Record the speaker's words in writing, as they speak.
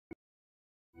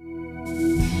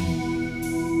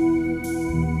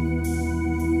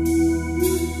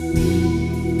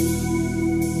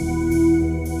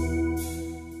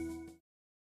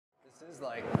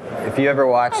you ever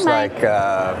watch like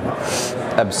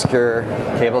obscure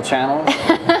cable channels?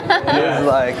 It's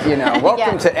like, you know,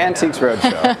 welcome to Antiques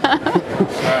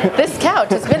Roadshow. This couch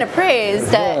has been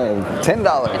appraised at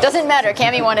 $10. It doesn't matter.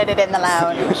 Cammy wanted it in the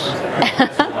lounge.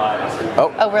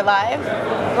 Oh, we're live?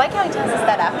 I like how he tells us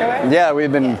that afterwards. Yeah,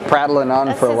 we've been prattling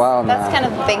on for a while now. That's kind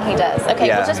of the thing he does. Okay,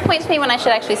 well just point to me when I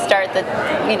should actually start the,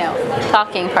 you know,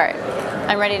 talking part.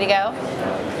 I'm ready to go?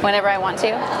 Whenever I want to?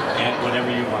 And whenever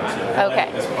you want to.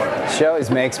 Okay. She always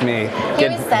makes me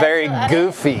get very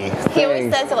goofy. He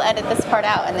always says he'll edit this part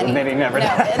out, and then he never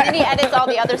does. And then he edits all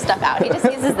the other stuff out. He just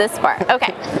uses this part.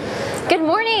 Okay. Good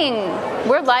morning.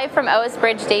 We're live from OS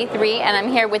Bridge Day 3, and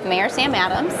I'm here with Mayor Sam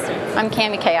Adams. I'm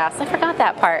Cammy Chaos. I forgot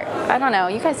that part. I don't know.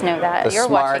 You guys know that. The You're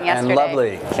smart watching yesterday. And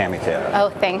lovely Cammy Chaos.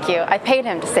 Oh, thank you. I paid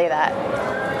him to say that.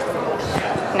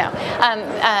 No.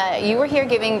 You were here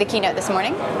giving the keynote this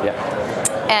morning.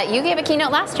 Yeah. You gave a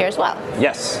keynote last year as well.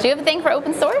 Yes. Do you have a thing for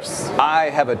open source? I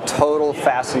have a total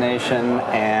fascination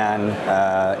and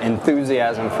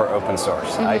enthusiasm for open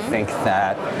source. I think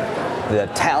that the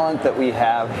talent that we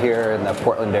have here in the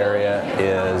Portland area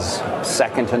is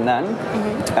second to none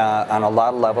on a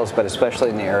lot of levels, but especially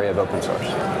in the area of open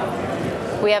source.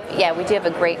 We do have a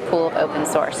great pool of open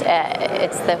source.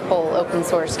 It's the whole open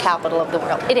source capital of the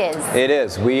world. It is. It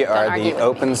is. We are the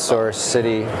open source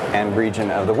city and region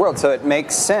of the world. So it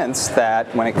makes sense that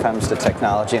when it comes to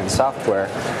technology and software,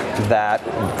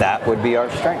 that would be our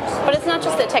strength. But it's not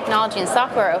just that technology and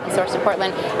software are open source in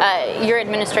Portland. Your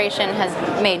administration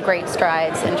has made great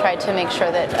strides and tried to make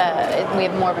sure that we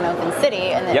have more of an open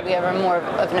city and that we have more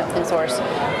of an open source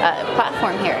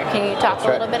platform here. Can you talk a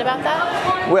little bit about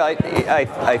that? Well,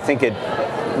 I think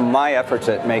my efforts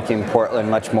at making Portland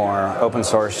much more open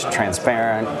source,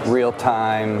 transparent, real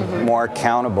time, more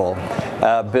accountable,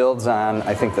 builds on,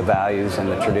 I think, the values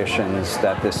and the traditions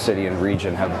that this city and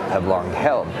region have long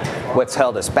held. What's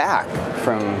held us back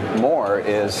from more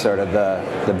is sort of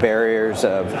the barriers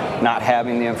of not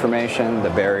having the information, the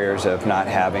barriers of not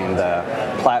having the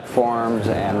platforms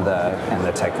and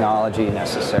the technology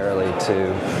necessarily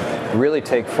to really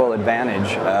take full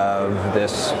advantage of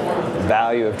this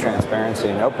value of transparency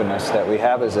and openness that we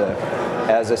have as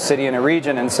a city and a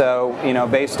region. And so, you know,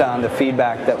 based on the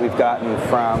feedback that we've gotten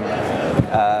from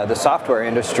the software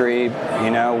industry,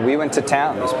 you know, we went to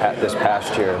town this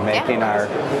past year, making our,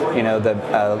 you know,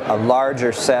 a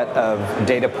larger set of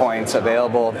data points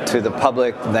available to the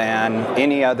public than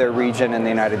any other region in the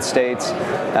United States.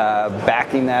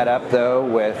 Backing that up, though,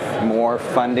 with more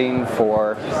funding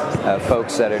for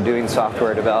folks that are doing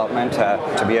software development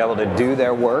to be able to do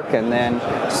their work and then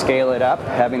scale it up,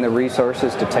 having the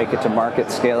resources to take it to market,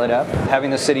 scale it up,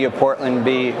 having the city of Portland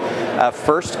be a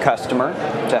first customer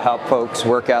to help folks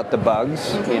work out the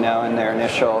bugs, you know, in their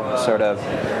initial sort of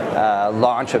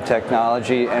launch of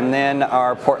technology, and then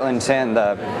our Portland 10,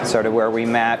 the sort of where we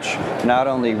match not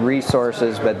only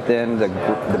resources but then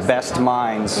the best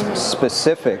minds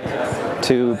specific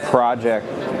to project,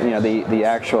 you know, the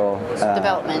actual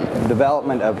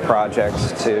development of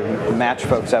projects to match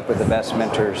folks up with the best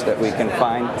mentors that we can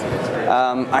find.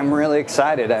 I'm really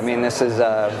excited. I mean, this is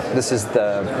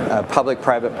the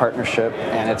public-private partnership,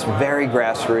 and it's very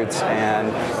grassroots, and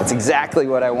it's exactly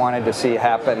what I wanted to see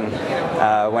happen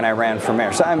when I ran for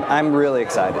mayor. So I'm really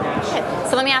excited. Okay.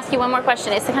 So let me ask you one more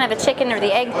question. It's kind of a chicken or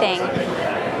the egg thing.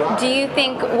 Do you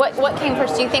think, what came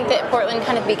first? Do you think that Portland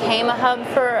kind of became a hub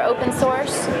for open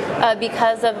source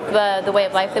because of the way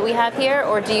of life that we have here?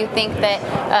 Or do you think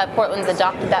that Portland's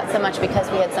adopted that so much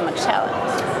because we had so much talent?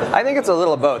 I think it's a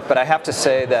little of both, but I have to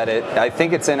say that I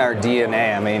think it's in our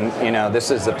DNA. I mean, you know,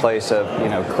 this is the place of, you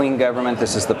know, clean government.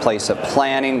 This is the place of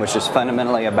planning, which is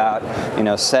fundamentally about, you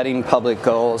know, setting public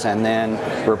goals and then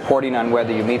reporting on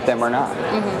whether you meet them or not.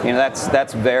 You know,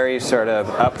 that's very sort of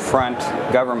upfront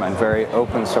government, very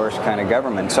open source kind of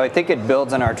government. So I think it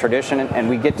builds on our tradition, and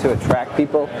we get to attract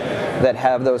people that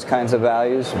have those kinds of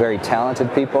values, very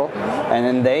talented people, and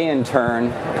then they in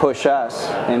turn push us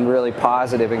in really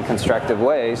positive and constructive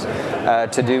ways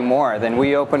to do more. Then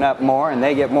we open up more and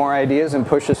they get more ideas and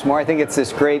push us more. I think it's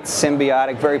this great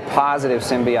symbiotic, very positive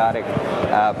symbiotic,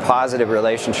 positive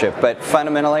relationship. But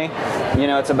fundamentally, you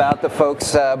know, it's about the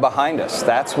folks behind us.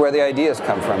 That's where the ideas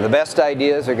come from. The best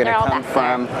ideas are going to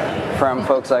come from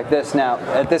folks like this. Now,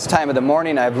 at this time of the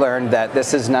morning, I've learned that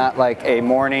this is not like a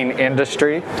morning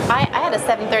industry. I had a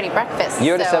 7:30 breakfast.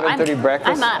 You had a 7:30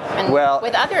 breakfast? I'm up, and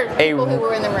with other people who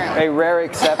were in the room. A rare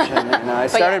exception. You know, I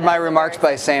started my remarks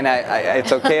by saying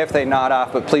it's okay if they nod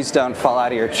off, but please don't fall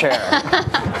out of your chair.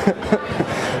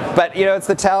 But, you know, it's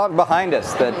the talent behind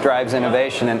us that drives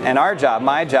innovation, and our job,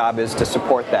 my job, is to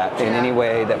support that in any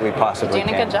way that we possibly can.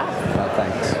 You're doing a good job. Well,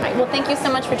 thanks. right. Well, thank you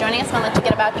so much for joining us. I'm going to let you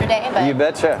get about your day. But You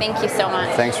betcha. Thank you so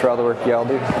much. Thanks for all the work y'all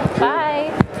do. Bye.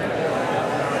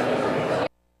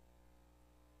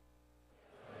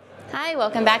 Hi,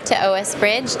 welcome back to OS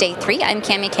Bridge, Day 3. I'm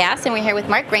Cami Cass, and we're here with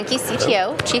Mark Greinke,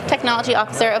 CTO, Chief Technology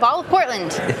Officer of all of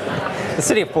Portland. The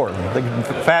city of Portland, the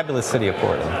fabulous city of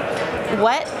Portland.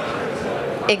 What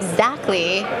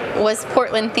exactly was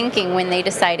Portland thinking when they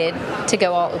decided to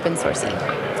go all open sourcing?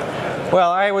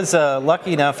 Well, I was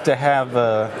lucky enough to have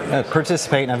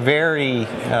participate in a very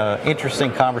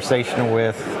interesting conversation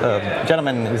with a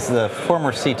gentleman who's the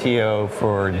former CTO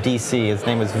for DC. His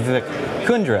name is Vivek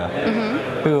Kundra,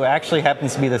 who actually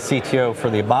happens to be the CTO for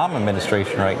the Obama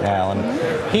administration right now.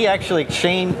 And he actually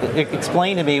explained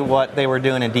to me what they were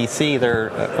doing in DC,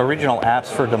 their original Apps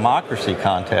for Democracy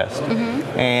contest.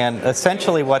 And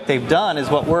essentially what they've done is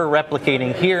what we're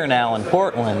replicating here now in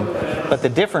Portland, but the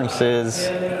difference is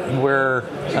we're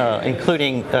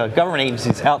including government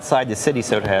agencies outside the city,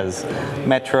 so it has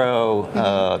Metro,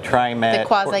 TriMet, The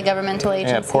quasi-governmental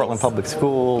agencies. Yeah, Portland Public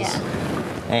Schools. Yeah.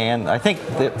 And I think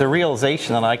the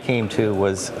realization that I came to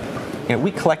was,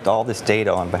 we collect all this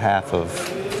data on behalf of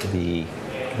the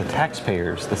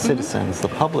taxpayers, the citizens, the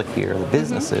public here, the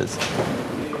businesses,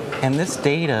 and this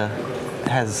data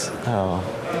has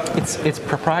it's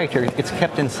proprietary. It's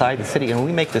kept inside the city, and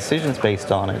we make decisions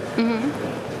based on it.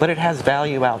 But it has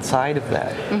value outside of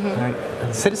that.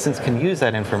 Right? Citizens can use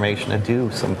that information to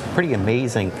do some pretty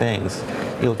amazing things.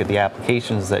 You look at the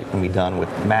applications that can be done with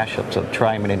mashups of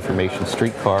TriMet information,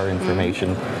 streetcar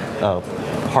information,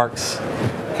 parks,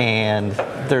 and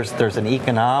there's an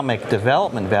economic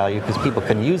development value because people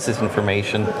can use this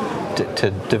information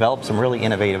to develop some really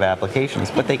innovative applications,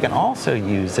 but they can also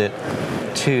use it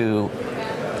to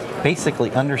basically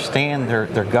understand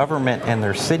their government and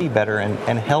their city better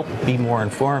and help be more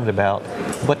informed about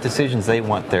what decisions they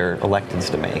want their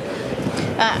electeds to make.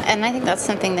 And I think that's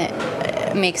something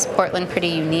that makes Portland pretty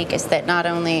unique, is that not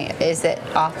only is it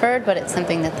offered, but it's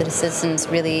something that the citizens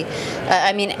really,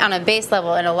 I mean, on a base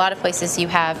level, in a lot of places you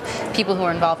have people who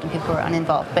are involved and people who are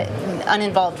uninvolved, but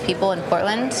uninvolved people in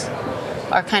Portland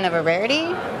are kind of a rarity.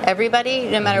 Everybody,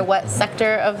 no matter what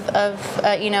sector of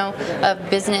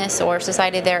business or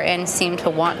society they're in, seem to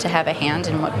want to have a hand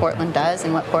in what Portland does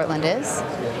and what Portland is.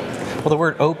 Well, the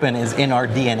word open is in our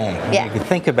DNA. Yeah. If you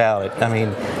think about it, I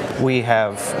mean, we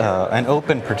have an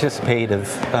open participative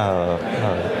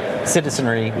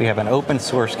citizenry. We have an open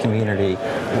source community.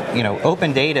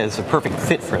 Open data is a perfect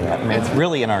fit for that. I mean, it's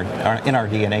really in our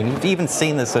DNA. And you've even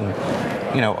seen this in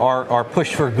our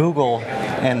push for Google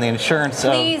and the insurance.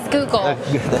 Please, Google.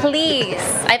 Please.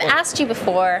 I've asked you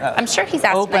before. I'm sure he's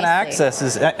asked Open nicely. access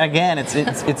is, again,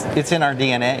 it's in our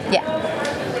DNA.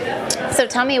 Yeah. So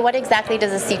tell me, what exactly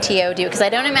does a CTO do? Because I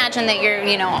don't imagine that you're,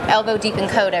 elbow deep in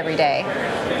code every day.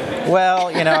 Well,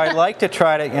 I like to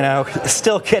try to,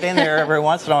 still get in there every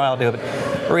once in a while, do it.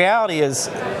 But the reality is,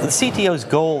 the CTO's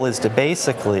goal is to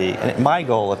basically, my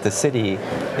goal at the city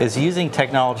is using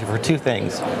technology for two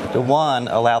things. To one,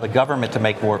 allow the government to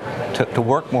make to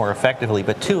work more effectively,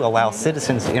 but two, allow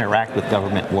citizens to interact with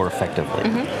government more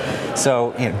effectively.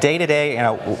 So, day to day,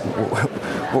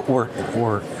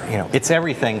 we're it's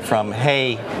everything from,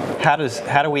 hey, how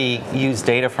do we use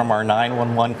data from our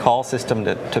 911 call system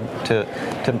to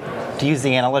use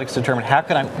the analytics to determine how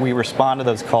can we respond to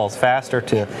those calls faster,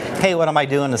 to, hey, what am I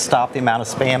doing to stop the amount of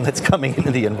spam that's coming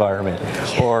into the environment?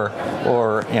 Or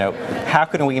how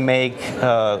can we make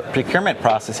procurement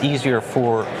process easier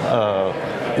for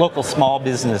local small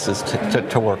businesses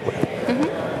to work with?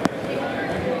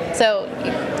 So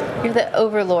you're the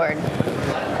overlord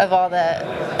of all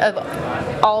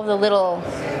the little.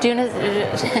 Do you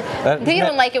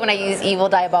don't like it when I use evil,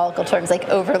 diabolical terms like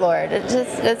overlord?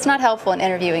 It's not helpful in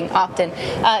interviewing often.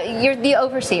 You're the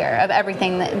overseer of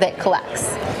everything that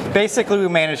collects. Basically, we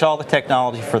manage all the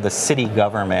technology for the city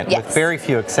government, with very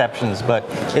few exceptions, but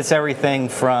it's everything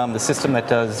from the system that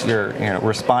does your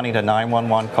responding to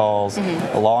 911 calls,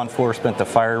 the law enforcement, the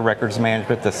fire records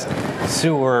management, the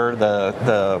sewer,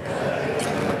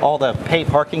 all the pay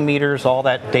parking meters, all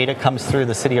that data comes through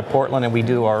the city of Portland, and we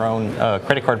do our own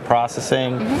credit card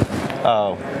processing.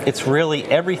 It's really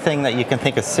everything that you can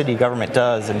think a city government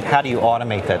does, and how do you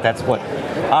automate that? That's what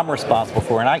I'm responsible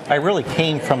for. And I really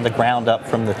came from the ground up,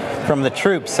 from the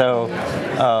troops, so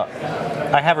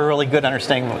I have a really good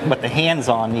understanding of what the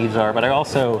hands-on needs are, but I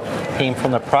also came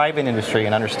from the private industry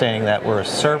and understanding that we're a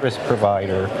service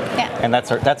provider, and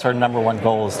that's our number one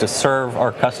goal, is to serve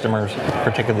our customers,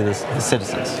 particularly the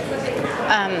citizens.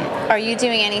 are you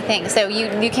doing anything? So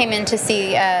you came in to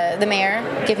see the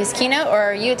mayor give his keynote, or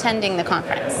are you attending the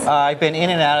conference? I've been in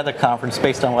and out of the conference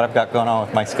based on what I've got going on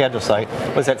with my schedule. So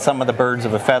I was at some of the birds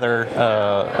of a feather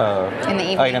In the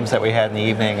evening. items that we had in the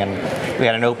evening, and we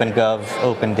had an open gov,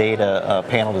 open data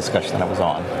panel discussion that I was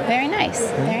on. Very nice.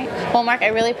 Very well, Mark, I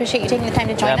really appreciate you taking the time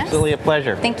to join us. Absolutely a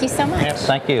pleasure. Thank you so much. Yes,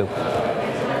 thank you.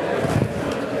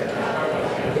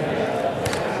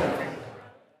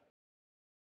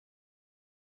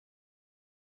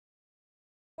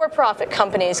 For-profit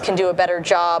companies can do a better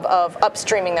job of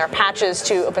upstreaming their patches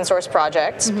to open source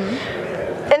projects.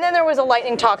 And then there was a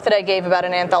lightning talk that I gave about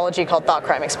an anthology called Thought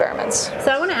Crime Experiments.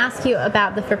 So I want to ask you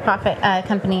about the for-profit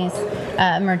companies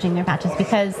merging their patches,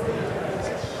 because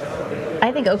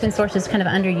I think open source is kind of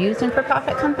underused in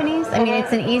for-profit companies. I mean,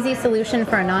 it's an easy solution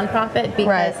for a nonprofit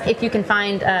because if you can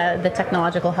find the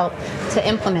technological help to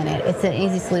implement it, it's an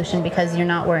easy solution because you're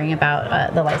not worrying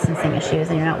about the licensing issues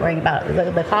and you're not worrying about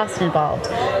the cost involved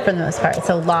for the most part. It's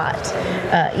a lot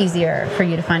easier for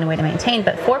you to find a way to maintain,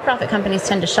 but for-profit companies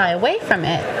tend to shy away from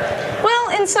it.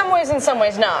 Well, in some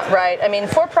ways not, right? I mean,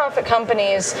 for-profit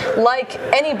companies, like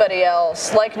anybody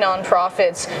else, like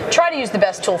nonprofits, try to use the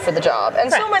best tool for the job.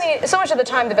 And so much of the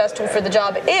time, the best tool for the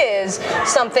job is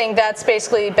something that's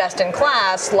basically best in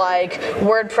class, like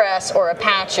WordPress or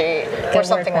Apache or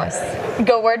something like that.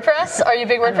 Go WordPress? Are you a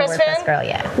big WordPress fan? WordPress girl,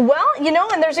 yeah. Well, you know,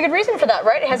 and there's a good reason for that,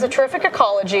 right? It has a terrific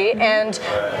ecology, and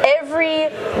every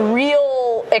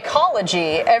real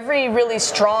ecology, every really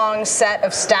strong set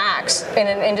of stacks in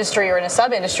an industry or in a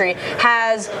sub-industry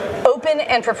has open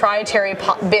and proprietary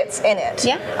bits in it.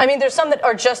 Yeah. I mean, there's some that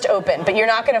are just open, but you're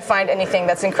not going to find anything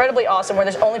that's incredibly awesome where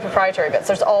there's only proprietary bits.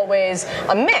 There's always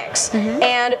a mix.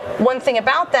 And one thing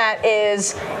about that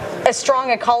is a strong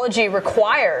ecology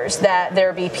requires that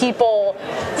there be people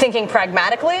thinking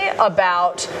pragmatically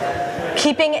about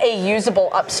keeping a usable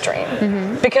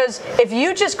upstream. Because if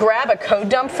you just grab a code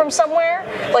dump from somewhere,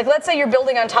 like let's say you're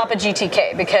building on top of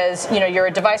GTK because you're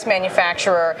a device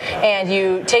manufacturer and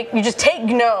you just take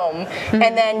GNOME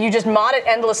and then you just mod it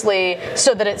endlessly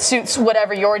so that it suits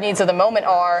whatever your needs of the moment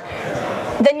are,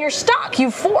 then you're stuck,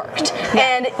 you've forked,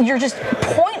 and you're just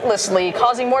pointlessly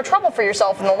causing more trouble for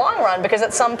yourself in the long run, because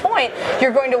at some point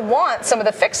you're going to want some of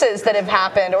the fixes that have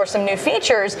happened or some new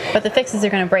features. But the fixes are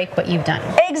going to break what you've done.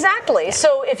 Exactly.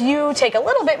 So if you take a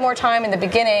little bit more time in the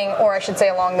beginning, or I should say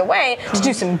along the way, to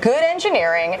do some good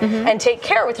engineering and take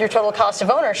care with your total cost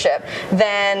of ownership,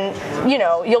 then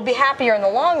you'll be happier in the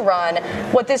long run.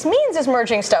 What this means is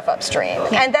merging stuff upstream.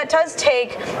 And that does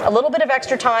take a little bit of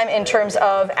extra time in terms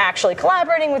of actually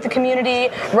collaborating with the community,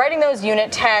 writing those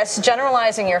unit tests,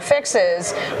 generalizing your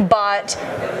fixes, but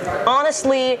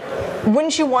honestly,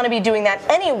 wouldn't you want to be doing that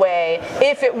anyway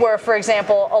if it were, for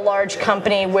example, a large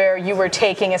company where you were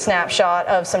taking a snapshot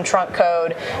of some trunk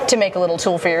code to make a little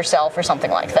tool for yourself or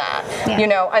something like that?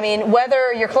 I mean,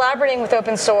 whether you're collaborating with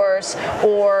open source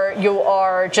or you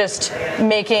are just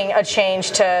making a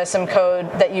change to some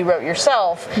code that you wrote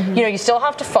yourself, you still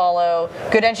have to follow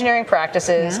good engineering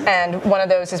practices, and one of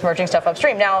those is merging stuff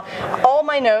upstream. Now, all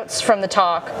my notes from the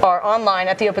talk are online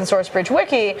at the Open Source Bridge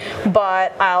Wiki,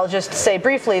 but I'll just say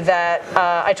briefly that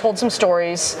I told some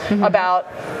stories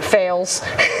about fails,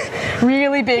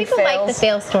 really big People fails. People like the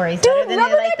fail stories better than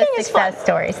they like the success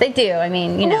stories. They do. I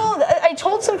mean, Well, I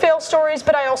told some fail stories,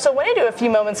 but I also went into a few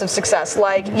moments of success.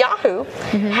 Like Yahoo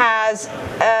has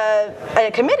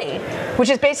a committee, which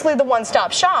is basically the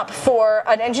one-stop shop for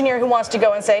an engineer who wants to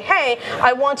go and say, hey,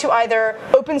 I want to either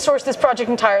open source this project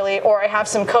entirely, or I have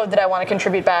some code that I want to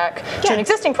contribute back to an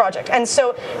existing project. And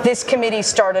so this committee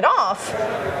started off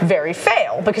very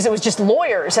fail, because it was just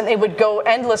lawyers and they would go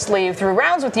endlessly through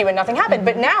rounds with you and nothing happened.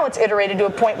 But now it's iterated to a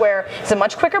point where it's a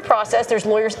much quicker process. There's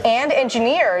lawyers and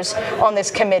engineers on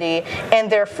this committee,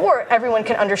 and therefore everyone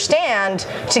can understand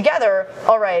together,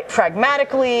 all right,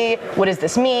 pragmatically, what does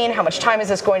this mean? How much time is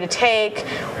this going to take?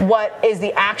 What is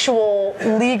the actual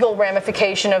legal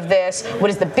ramification of this? What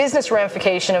is the business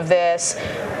ramification of this?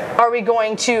 Are we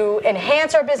going to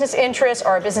enhance our business interests?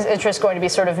 Are our business interests going to be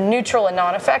sort of neutral and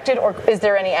non-affected, or is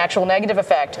there any actual negative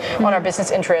effect on our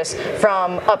business interests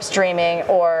from upstreaming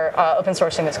or open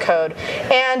sourcing this code?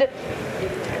 And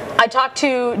I talked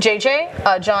to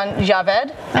JJ, John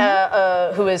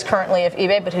Javed, who is currently of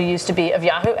eBay, but who used to be of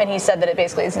Yahoo, and he said that it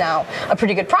basically is now a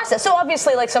pretty good process. So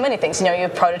obviously, like so many things, you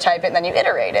prototype it and then you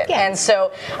iterate it. And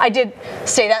so I did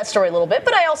say that story a little bit,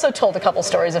 but I also told a couple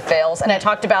stories of fails, and I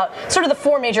talked about sort of the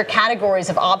four major categories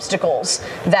of obstacles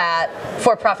that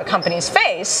for-profit companies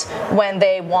face when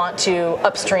they want to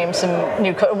upstream some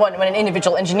new code, when an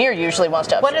individual engineer usually wants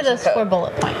to upstream What are those 4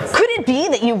 bullet points? Could it be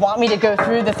that you want me to go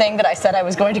through the thing that I said I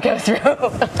was going to go through?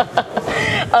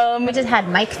 We just had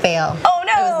mic fail. Oh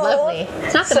no! It was lovely.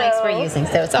 It's not the mics we're using,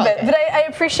 so it's all good. But I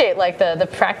appreciate like the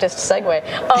practiced segue.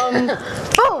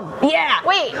 Boom! Yeah.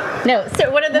 Wait. No.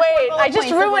 So what are the Wait, four bullet I just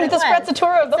points of what ruined it the was?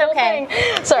 sprezzatura of the It's whole okay.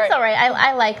 thing. Sorry. It's all right.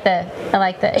 I like the.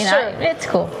 You know, Sure. it's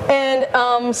cool.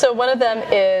 And so one of them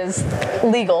is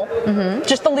legal,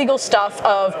 just the legal stuff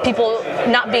of people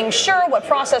not being sure what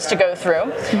process to go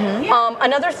through.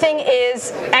 Another thing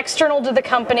is external to the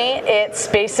company. It's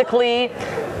basically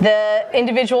the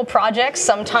individual projects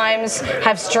sometimes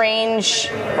have strange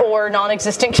or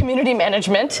non-existent community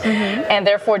management and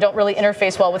therefore don't really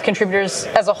interface well with contributors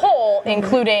as a whole,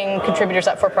 including contributors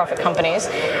at for-profit companies.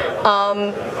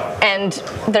 And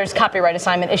there's copyright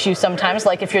assignment issues sometimes,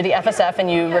 like if you're the FSF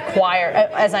and you require,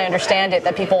 as I understand it,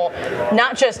 that people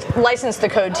not just license the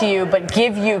code to you, but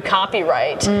give you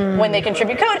copyright when they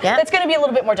contribute code. Yeah. That's going to be a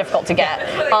little bit more difficult to get.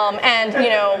 And, you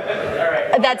know,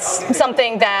 that's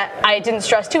something that I didn't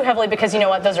stress too heavily because, you know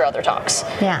what, those are other talks.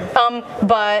 Yeah.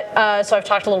 So I've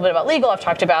talked a little bit about legal, I've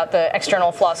talked about the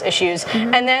external floss issues,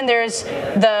 and then there's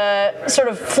the sort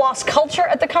of floss culture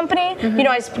at the company. You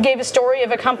know, I gave a story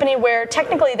of a company where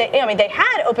technically they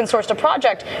had open sourced a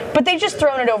project, but they just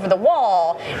thrown it over the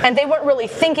wall, and they weren't really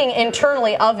thinking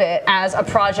internally of it as a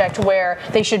project where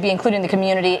they should be including the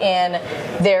community in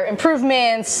their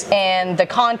improvements and the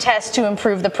contest to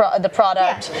improve the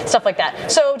product, stuff like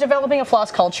that. So developing a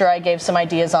floss culture, I gave some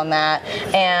ideas on that,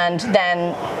 and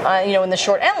then you know, in the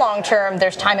short and long term,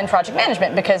 there's time in project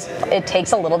management because it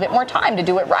takes a little bit more time to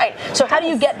do it right. So how do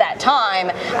you get that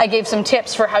time? I gave some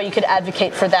tips for how you could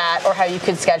advocate for that or how you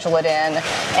could schedule it in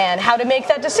and how to make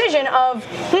that decision of,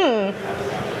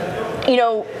 you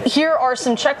know, here are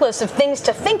some checklists of things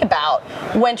to think about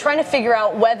when trying to figure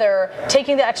out whether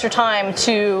taking the extra time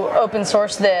to open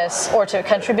source this or to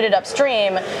contribute it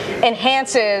upstream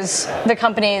enhances the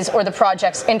company's or the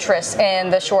project's interests in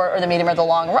the short or the medium or the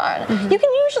long run. You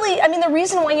can usually, I mean, the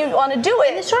reason why you want to do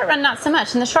it... In the short run, not so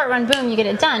much. In the short run, boom, you get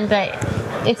it done, but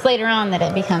it's later on that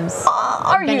it becomes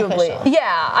arguably, beneficial.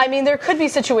 yeah. I mean, there could be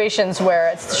situations where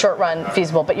it's the short run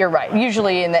feasible, but you're right.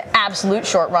 Usually in the absolute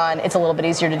short run, it's a little bit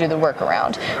easier to do the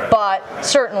workaround. But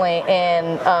certainly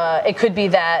in, it could be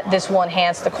that this will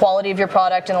enhance the quality of your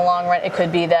product in the long run. It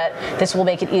could be that this will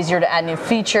make it easier to add new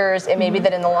features. It may be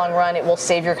that in the long run, it will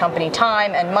save your company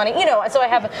time and money. You know, so I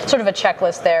have sort of a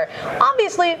checklist there.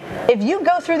 Obviously, if you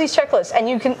go through these checklists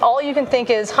and all you can think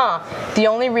is, the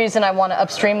only reason I want to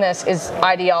upstream this is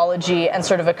ideology and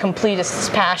sort of a completist's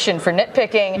passion for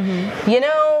nitpicking, you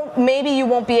know, maybe you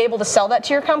won't be able to sell that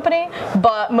to your company,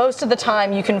 but most of the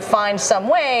time you can find some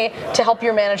way to help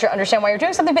your manager understand why you're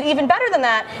doing something. But even better than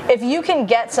that, if you can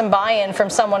get some buy-in from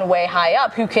someone way high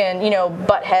up who can, you know,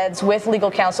 butt heads with legal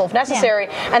counsel if necessary,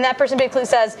 and that person basically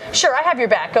says, sure, I have your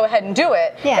back, go ahead and do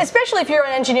it. Especially if you're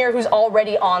an engineer who's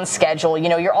already on schedule, you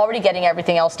know, you're already getting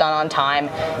everything else done on time.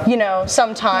 You know,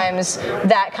 sometimes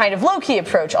that kind of low-key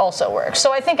approach also works.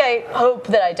 So I hope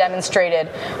that I demonstrated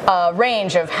a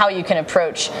range of how you can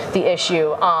approach the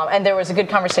issue, and there was a good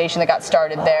conversation that got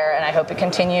started there, and I hope it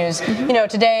continues, you know,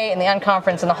 today in the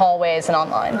unconference, in the hallways, and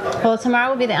online. Well, tomorrow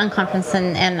will be the unconference,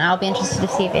 and I'll be interested to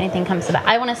see if anything comes to that.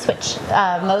 I want to switch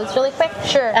modes really quick.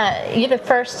 Sure. You're the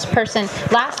first person.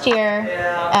 Last year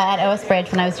at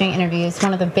OSBridge, when I was doing interviews,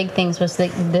 one of the big things was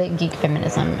the geek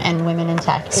feminism and women in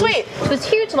tech. Sweet. It was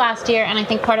huge last year, and I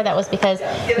think part of that was because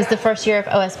it was the first year of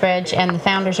OSBridge, and the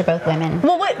founders are both women.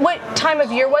 Well, what time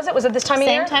of year was it? Was it this time of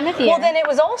year? Same time of year. Well, then it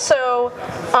was also,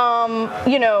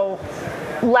 you know,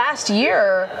 last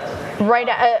year, right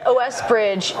at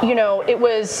OSBridge, you know, it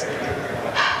was...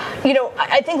 You know,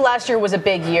 I think last year was a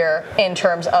big year in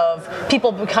terms of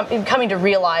people coming to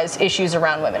realize issues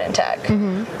around women in tech.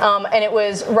 And it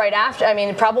was right after, I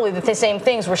mean, probably the same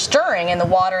things were stirring in the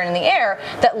water and in the air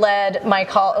that led my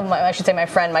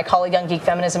colleague on Geek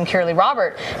Feminism, Kirley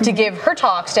Robert, to give her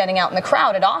talk standing out in the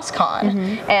crowd at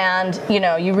OSCON. And, you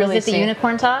know, you really Was it the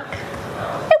unicorn talk?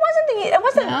 It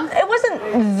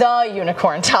wasn't the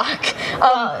unicorn talk.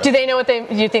 Do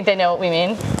you think they know what we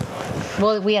mean?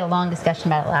 Well, we had a long discussion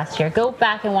about it last year. Go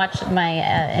back and watch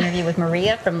my interview with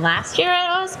Maria from last year at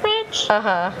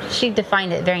OSBridge. She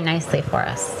defined it very nicely for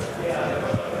us.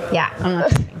 Yeah, I'm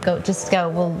not go.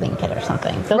 We'll link it or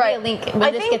something. There'll be a link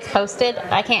when this gets posted.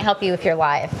 I can't help you if you're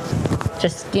live.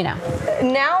 Just, you know.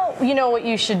 Now you know what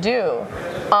you should do.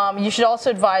 You should also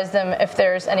advise them if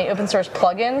there's any open source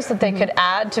plugins that they could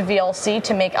add to VLC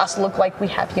to make us look like we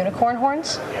have unicorn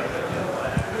horns.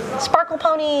 Sparkle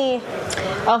Pony.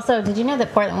 Also, did you know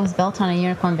that Portland was built on a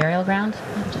unicorn burial ground?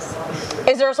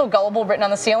 Is there also Gullible written on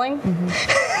the ceiling?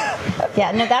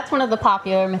 Yeah, no, that's one of the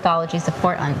popular mythologies of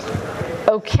Portland.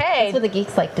 Okay. That's what the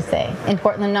geeks like to say. In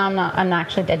Portland, no, I'm not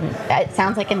actually didn't. It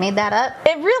sounds like I made that up.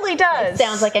 It really does. It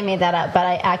sounds like I made that up, but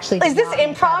I actually did Is this not make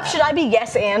improv? that up. Should I be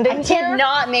yes-anding I here? did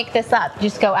not make this up.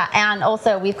 Just go out. And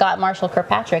also, we've got Marshall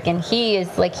Kirkpatrick, and he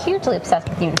is like hugely obsessed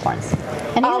with unicorns.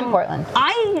 And he's in Portland.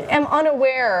 I am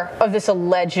unaware of this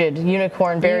alleged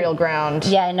unicorn burial ground.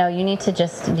 Yeah, no, you need to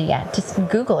just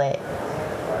Google it.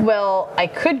 Well, I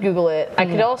could Google it. I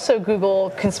could also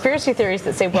Google conspiracy theories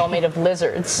that say well made of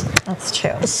lizards. That's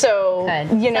true. So,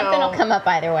 you know, something will come up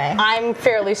either way. I'm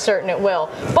fairly certain it will.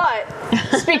 But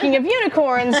speaking of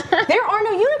unicorns, there are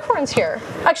no unicorns here.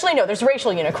 Actually, no, there's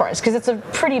racial unicorns because it's a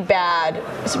pretty bad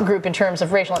group in terms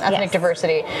of racial and ethnic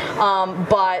diversity.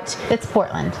 But it's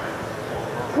Portland.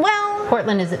 Well,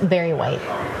 Portland is very white.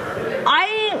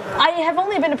 I have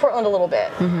only been to Portland a little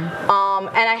bit, and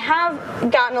I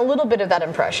have gotten a little bit of that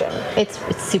impression. It's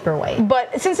super white.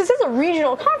 But since this is a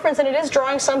regional conference and it is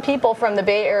drawing some people from the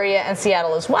Bay Area and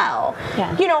Seattle as well,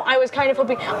 you know, I was kind of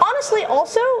hoping, honestly,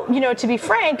 also, you know, to be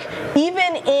frank,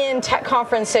 even in tech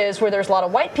conferences where there's a lot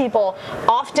of white people,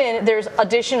 often there's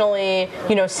additionally,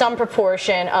 you know, some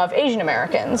proportion of Asian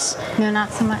Americans. No,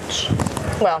 not so much.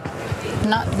 Well,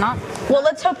 not. Well,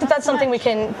 let's hope that that's something we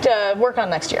can work on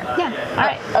next year. Yeah. All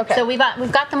right. Okay. So we've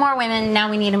got the more women. Now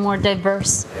we need a more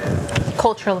diverse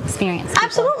cultural experience. People.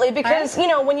 Absolutely, because you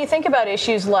know when you think about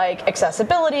issues like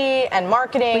accessibility and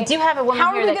marketing, we do have a woman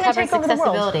here that covers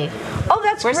accessibility. Oh,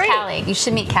 that's Where's great. Callie? You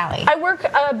should meet Callie. I work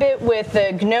a bit with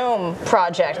the GNOME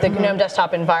project, the GNOME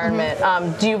desktop environment.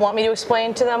 Do you want me to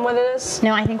explain to them what it is?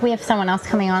 No, I think we have someone else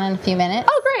coming on in a few minutes.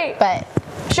 Oh, great. But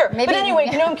sure. Maybe, but anyway,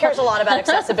 GNOME cares a lot about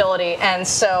accessibility, and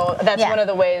so that's one of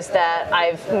the ways that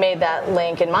I've made that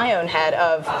link in my own head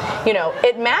of, you know,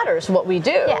 it matters what we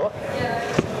do.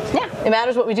 Yeah, it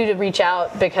matters what we do to reach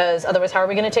out, because otherwise how are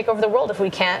we going to take over the world if we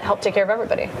can't help take care of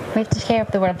everybody? We have to take care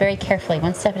of the world very carefully,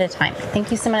 one step at a time.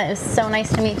 Thank you so much. It was so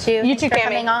nice to meet you. You too, Thanks for Cami.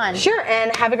 coming on. Sure,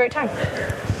 and have a great time.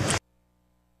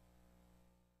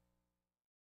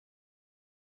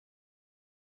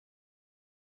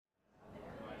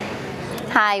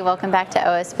 Hi, welcome back to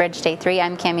OS Bridge Day 3.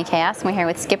 I'm Cami Chaos, and we're here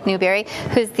with Skip Newberry,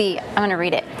 who's the, I'm going to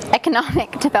read it,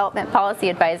 Economic Development Policy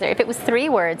Advisor. If it was 3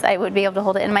 words, I would be able to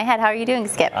hold it in my head. How are you doing,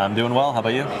 Skip? I'm doing well. How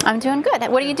about you? I'm doing good.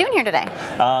 What are you doing here today?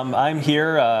 I'm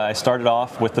here. I started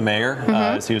off with the mayor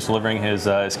as he was delivering his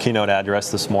keynote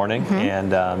address this morning,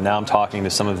 and now I'm talking to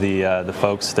some of the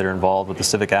folks that are involved with the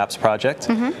Civic Apps project.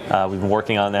 We've been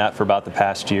working on that for about the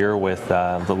past year with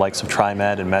the likes of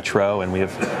TriMet and Metro, and we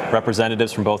have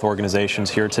representatives from both organizations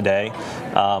here today.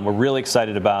 We're really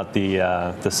excited about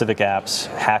the Civic Apps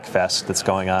Hackfest that's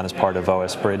going on as part of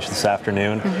OS Bridge this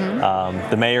afternoon.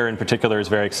 The mayor in particular is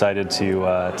very excited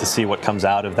to see what comes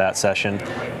out of that session,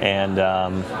 and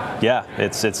yeah,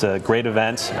 it's a great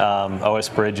event. OS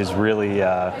Bridge is really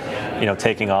you know,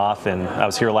 taking off, and I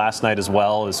was here last night as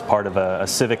well as part of a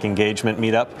civic engagement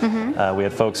meetup. We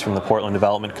had folks from the Portland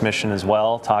Development Commission as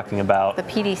well talking about the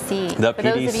PDC. The For PDC.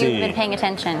 those of you who've been paying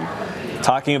attention.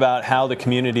 Talking about how the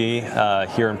community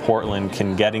here in Portland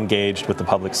can get engaged with the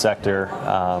public sector,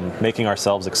 making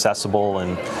ourselves accessible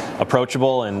and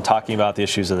approachable, and talking about the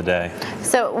issues of the day.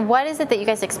 So what is it that you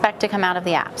guys expect to come out of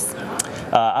the apps?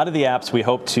 Out of the apps, we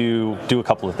hope to do a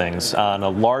couple of things. On a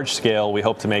large scale, we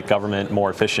hope to make government more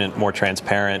efficient, more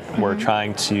transparent. We're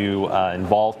trying to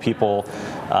involve people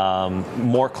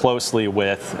more closely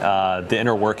with the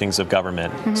inner workings of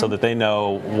government, so that they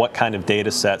know what kind of data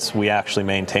sets we actually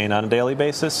maintain on a daily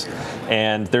basis,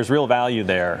 and there's real value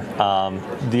there.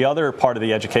 The other part of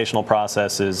the educational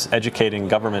process is educating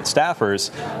government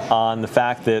staffers on the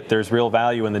fact that there's real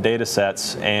value in the data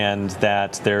sets, and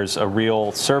that there's a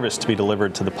real service to be delivered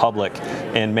to the public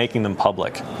and making them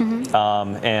public.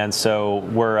 And so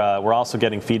we're also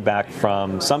getting feedback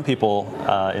from some people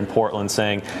in Portland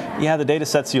saying, yeah, the data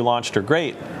sets you launched are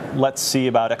great. Let's see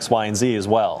about X, Y, and Z as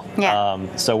well.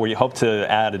 So we hope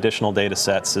to add additional data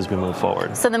sets as we move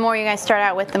forward. So the more you guys start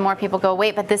out with, the more people go,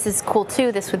 wait, but this is cool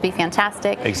too, this would be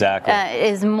fantastic. Exactly.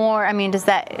 Is more, I mean, does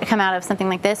that come out of something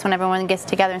like this when everyone gets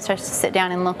together and starts to sit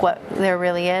down and look what there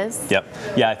really is? Yep.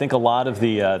 Yeah, I think a lot of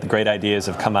the great ideas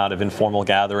have come out of informal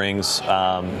gatherings,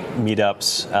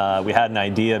 meetups. We had an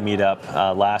idea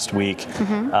meetup last week.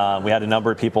 We had a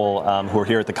number of people who were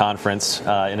here at the conference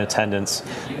in attendance,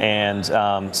 and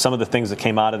some of the things that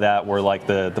came out of that were like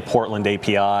the Portland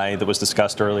API that was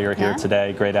discussed earlier here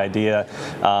today. Great idea.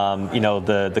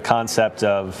 The concept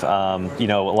of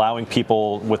allowing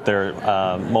people with their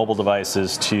mobile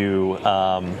devices to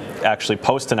actually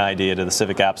post an idea to the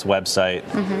Civic Apps website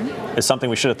is something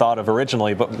we should have thought of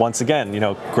originally. But once again,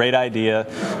 great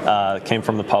idea, came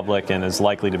from the public and is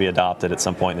likely to be adopted at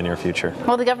some point in the near future.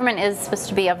 Well, the government is supposed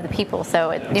to be of the people,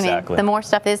 so Exactly. the more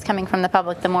stuff is coming from the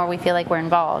public, the more we feel like we're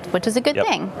involved, which is a good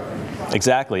thing.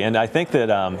 Exactly, and I think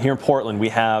that here in Portland we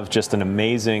have just an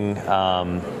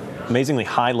amazingly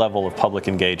high level of public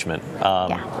engagement.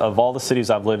 Of all the cities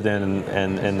I've lived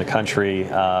in the country,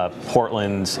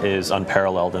 Portland is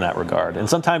unparalleled in that regard. And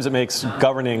sometimes it makes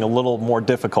governing a little more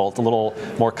difficult, a little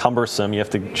more cumbersome. You have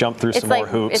to jump through some more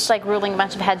hoops. It's like ruling a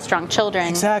bunch of headstrong children.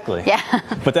 Exactly. Yeah.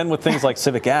 But then with things like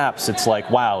Civic Apps, it's like,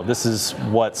 wow, this is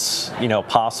what's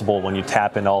possible when you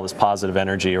tap into all this positive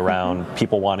energy around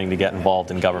people wanting to get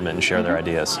involved in government and share their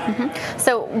ideas.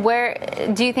 So where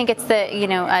do you think it's the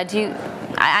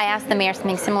I asked the mayor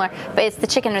something similar, but it's the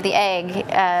chicken or the egg.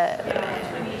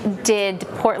 Did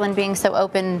Portland being so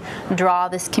open draw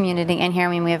this community in here? I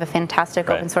mean, we have a fantastic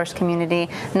open source community,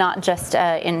 not just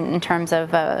in terms of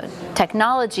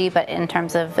technology, but in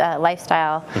terms of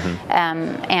lifestyle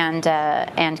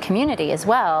and community as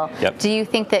well. Do you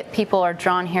think that people are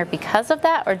drawn here because of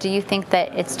that, or do you think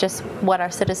that it's just what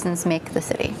our citizens make the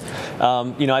city?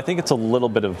 I think it's a little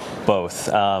bit of both.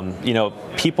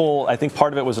 People, I think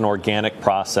part of it was an organic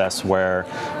process where,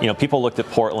 people looked at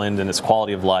Portland and its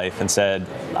quality of life and said,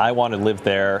 I want to live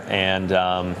there, and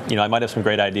I might have some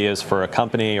great ideas for a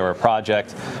company or a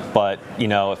project, but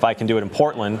if I can do it in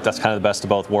Portland, that's kind of the best of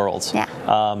both worlds.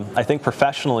 I think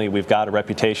professionally we've got a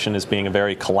reputation as being a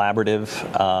very collaborative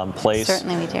place.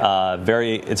 Certainly we do.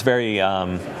 It's very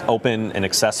open and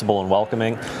accessible and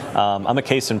welcoming. I'm a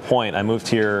case in point. I moved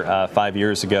here 5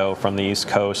 years ago from the East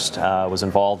Coast, was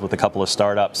involved with a couple of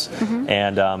startups,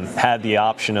 and had the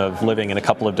option of living in a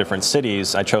couple of different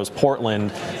cities. I chose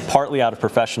Portland partly out of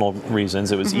professional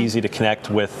reasons. It was easy to connect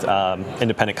with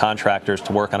independent contractors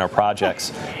to work on our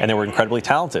projects, and they were incredibly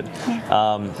talented.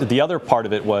 The other part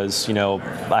of it was,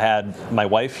 I had my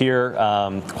wife here.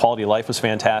 Quality of life was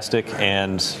fantastic,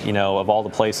 and of all the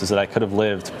places that I could have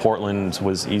lived, Portland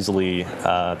was easily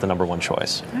the #1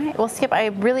 choice. All right. Well, Skip, I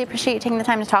really appreciate you taking the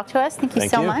time to talk to us. Thank you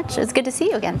so much. It's good to see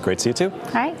you again. Great to see you too.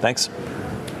 All right. Thanks.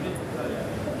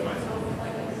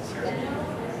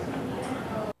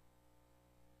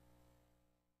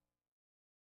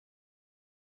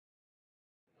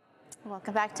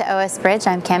 Welcome back to OS Bridge.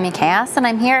 I'm Cami Chaos, and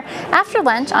I'm here after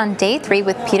lunch on day 3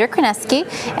 with Peter Krenesky.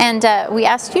 And we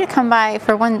asked you to come by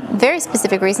for one very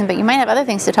specific reason, but you might have other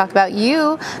things to talk about.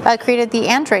 You created the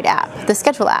Android app, the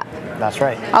schedule app. That's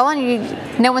right.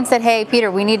 No one said, hey,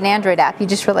 Peter, we need an Android app. You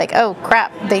just were like, oh,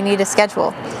 crap, they need a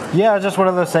schedule. Yeah, just one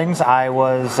of those things. I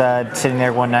was sitting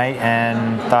there one night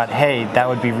and thought, hey, that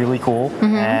would be really cool.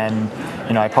 And,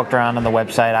 I poked around on the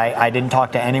website. I didn't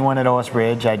talk to anyone at OS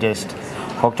Bridge. I just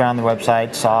poked around the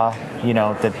website, saw,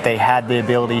 that they had the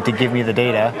ability to give me the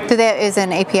data. Is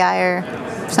an API or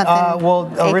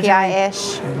something?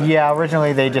 API-ish? Yeah,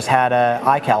 originally they just had a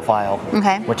iCal file,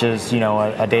 which is,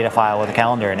 a data file with a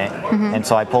calendar in it. And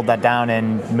so I pulled that down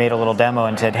and made a little demo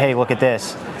and said, hey, look at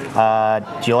this.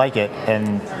 Do you like it?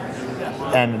 And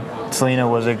Selena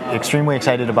was extremely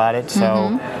excited about it.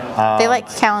 So they like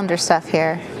calendar stuff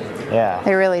here. Yeah.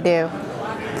 They really do.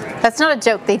 That's not a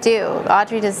joke, they do.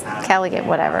 Audrey does Caligate,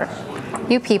 whatever.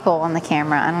 You people on the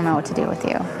camera, I don't know what to do with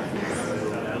you.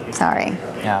 Sorry.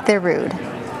 Yeah. They're rude.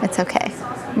 It's okay.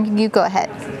 You go ahead.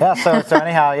 Yeah, so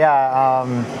anyhow,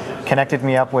 connected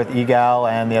me up with EGAL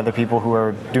and the other people who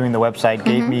are doing the website,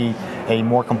 gave me a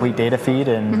more complete data feed,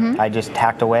 and I just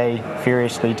hacked away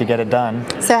furiously to get it done.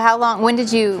 So how long, when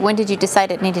did you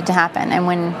decide it needed to happen, and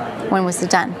when was it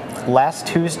done? Last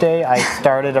Tuesday, I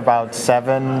started about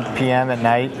 7 p.m. at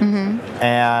night,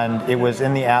 and it was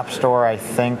in the App Store, I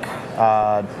think,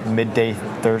 midday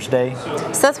Thursday.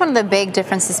 So that's one of the big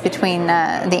differences between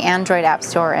the Android App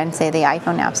Store and, say, the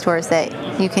iPhone App Store, is that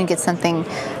you can get something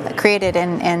created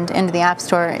and into the App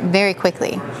Store very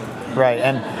quickly. Right,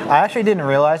 and I actually didn't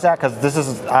realize that,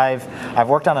 because I've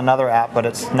worked on another app, but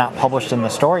it's not published in the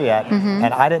store yet,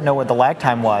 and I didn't know what the lag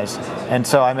time was. And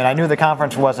so, I knew the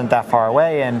conference wasn't that far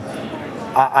away, and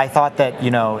I thought that,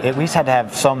 at least had to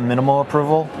have some minimal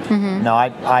approval. No,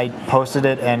 I posted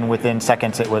it, and within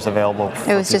seconds it was available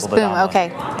for It was just boom, download. okay,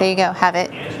 there you go, have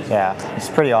it. Yeah, it's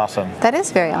pretty awesome. That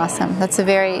is very awesome. That's a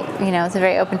very, it's a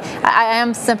very open. I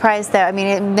am surprised though.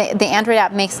 The Android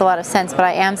app makes a lot of sense, but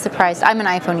I am surprised. I'm an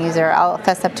iPhone user, I'll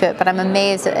fess up to it, but I'm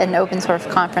amazed at an open source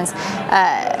conference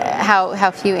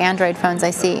how few Android phones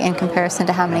I see in comparison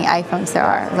to how many iPhones there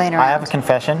are laying around. I have a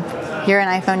confession. You're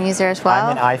an iPhone user as well?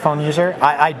 I'm an iPhone user.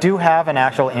 I do have an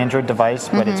actual Android device,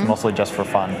 but it's mostly just for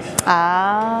fun.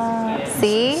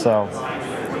 See? So,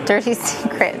 dirty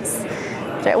secrets.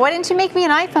 Why didn't you make me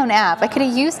an iPhone app? I could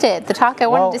have used it. The talk I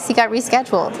wanted to see got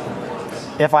rescheduled.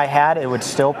 If I had, it would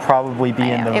still probably be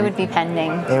in the... It would be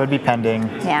pending. It would be pending.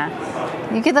 Yeah.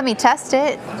 You could let me test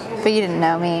it, but you didn't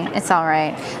know me. It's all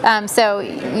right. So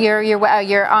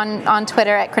you're on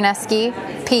Twitter at Krenesky,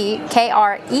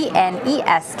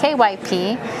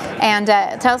 KRENESKYP, and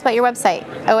tell us about your website,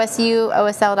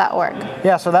 OSUOSL.org.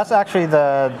 Yeah, so that's actually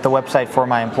the website for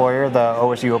my employer, the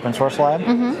OSU Open Source Lab.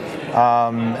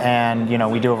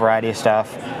 And we do a variety of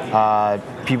stuff.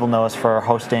 People know us for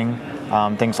hosting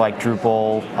things like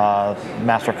Drupal,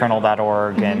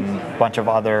 masterkernel.org, and a bunch of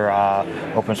other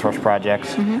open source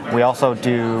projects. We also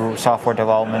do software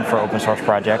development for open source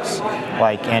projects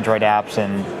like Android apps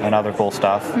and other cool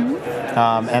stuff.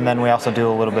 And then we also do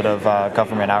a little bit of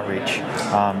government outreach.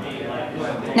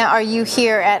 Now, are you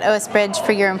here at OS Bridge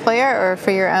for your employer or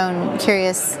for your own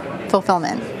curious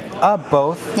fulfillment?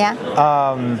 Both. Yeah?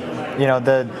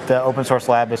 The open source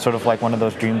lab is sort of like one of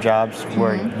those dream jobs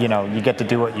where, you get to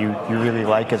do what you really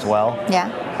like as well. Yeah.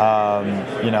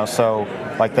 So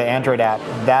like the Android app,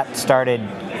 that started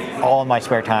all in my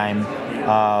spare time.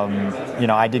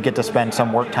 I did get to spend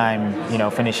some work time,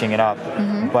 finishing it up,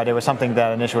 but it was something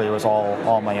that initially was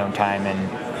all my own time, and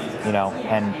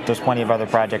there's plenty of other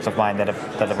projects of mine that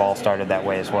have all started that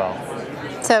way as well.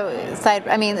 So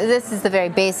this is the very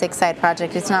basic side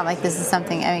project. It's not like this is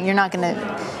something, you're not going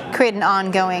to create an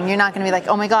ongoing, you're not going to be like,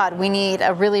 oh my God, we need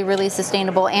a really, really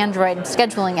sustainable Android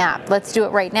scheduling app. Let's do it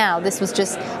right now. This was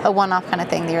just a one-off kind of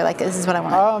thing that you're like, this is what I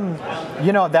want.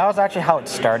 That was actually how it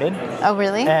started. Oh,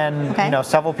 really? And,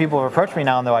 several people have approached me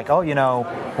now and they're like, oh,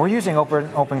 we're using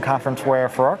Open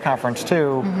Conferenceware for our conference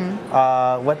too.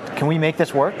 Can we make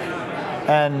this work?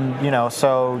 And,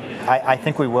 so I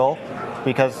think we will.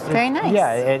 Because very nice.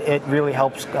 Yeah, it really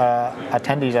helps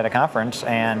attendees at a conference,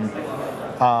 and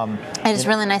it's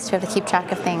really nice to be able to keep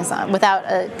track of things without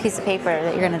a piece of paper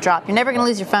that you're going to drop. You're never going to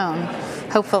lose your phone,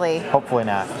 hopefully. Hopefully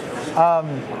not.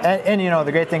 And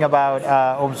the great thing about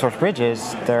Open Source Bridge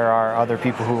is there are other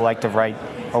people who like to write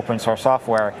open source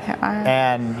software,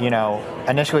 and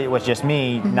initially it was just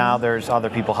me. Now there's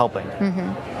other people helping.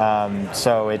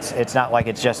 So it's not like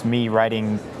it's just me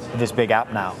writing this big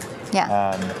app now.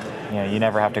 Yeah. You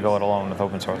never have to go it alone with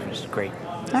open source, which is great.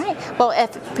 All right. Well,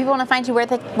 if people want to find you, where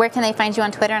can they find you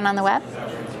on Twitter and on the web?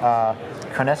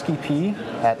 Krenesky P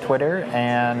at Twitter,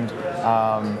 and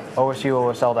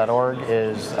OSUOSL.org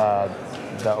is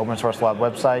the Open Source Lab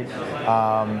website,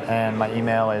 and my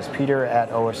email is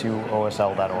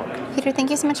peter@OSUOSL.org. Peter, thank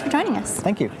you so much for joining us.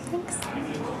 Thank you. Thanks.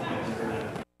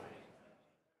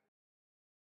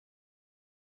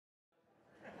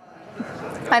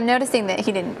 I'm noticing that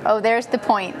he didn't. Oh, there's the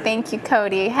point. Thank you,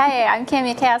 Cody. Hey, I'm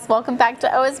Cammy Cass. Welcome back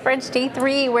to OS Bridge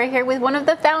D3. We're here with one of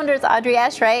the founders, Audrey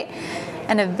Eschright,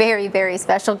 and a very, very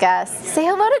special guest. Say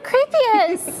hello to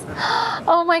Creepius.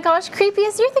 Oh my gosh,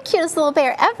 Creepius, you're the cutest little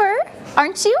bear ever,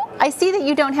 aren't you? I see that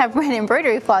you don't have red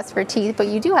embroidery floss for teeth, but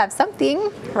you do have something.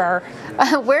 Where,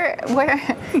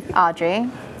 Audrey?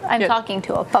 I'm talking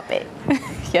to a puppet.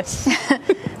 Yes. Hi.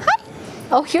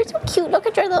 Oh, you're so cute. Look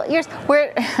at your little ears.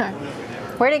 Where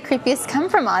did Creepiest come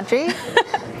from, Audrey?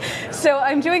 So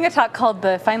I'm doing a talk called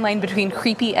The Fine Line Between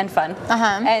Creepy and Fun.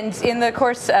 And in the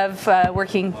course of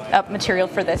working up material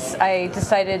for this, I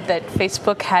decided that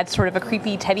Facebook had sort of a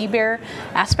creepy teddy bear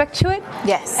aspect to it.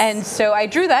 Yes. And so I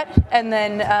drew that, and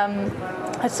then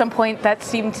at some point that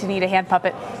seemed to need a hand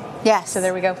puppet. Yes. So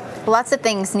there we go. Lots of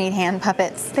things need hand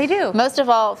puppets. They do. Most of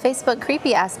all, Facebook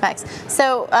creepy aspects.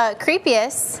 So,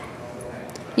 Creepiest,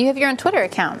 you have your own Twitter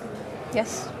account.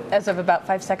 Yes. As of about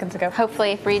 5 seconds ago.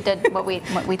 Hopefully, if Reed did what we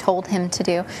told him to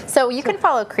do. So you can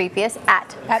follow Creepiest at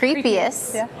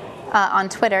Creepiest on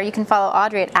Twitter. You can follow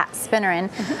Audrey at Spinnerin.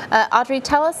 Audrey,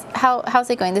 tell us how's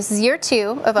it going? This is year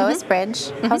 2 of OS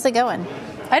Bridge. How's it going?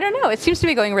 I don't know. It seems to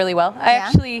be going really well. I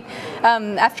actually,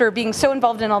 after being so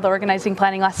involved in all the organizing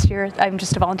planning last year, I'm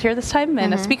just a volunteer this time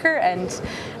and a speaker, and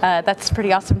that's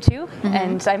pretty awesome too.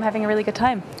 And I'm having a really good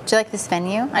time. Do you like this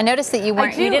venue? I noticed that you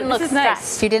weren't. You didn't look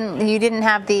stressed. Nice. You didn't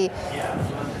have the.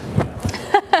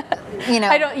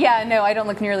 I don't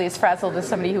look nearly as frazzled as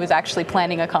somebody who was actually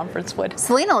planning a conference would.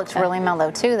 Selena looks really mellow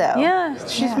too, though. Yeah,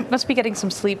 she must be getting some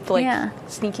sleep,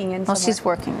 sneaking in. Well, she's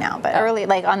working now, but early,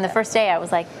 like on the first day, I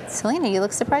was like, Selena, you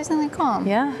look surprisingly calm.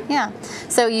 Yeah. Yeah.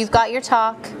 So you've got your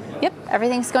talk. Yep.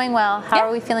 Everything's going well. How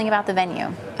are we feeling about the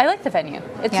venue? I like the venue.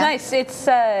 It's nice. It's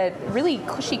really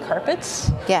cushy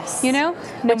carpets. Yes. You know,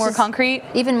 no more concrete.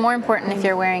 Even more important if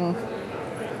you're wearing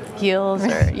heels or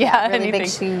really anything. big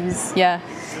shoes. Yeah.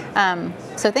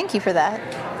 So thank you for that.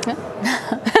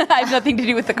 I have nothing to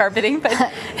do with the carpeting, but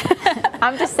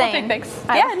I'm just saying. Thanks.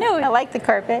 I like the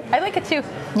carpet. I like it too.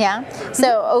 Yeah.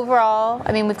 So overall,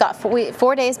 I mean, we've got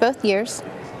 4 days both years.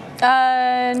 No.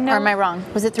 Or am I wrong?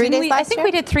 Was it 3 days last year? I think we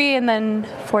did 3 and then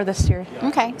 4 this year.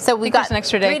 Okay, so we've got an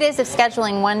extra day. 3 days of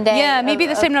scheduling, 1 day. Yeah, maybe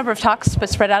the same number of talks, but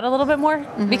spread out a little bit more.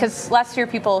 Because last year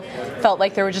people felt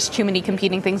like there were just too many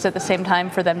competing things at the same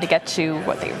time for them to get to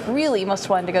what they really most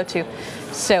wanted to go to.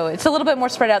 So it's a little bit more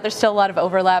spread out. There's still a lot of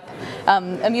overlap.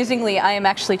 Amusingly, I am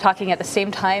actually talking at the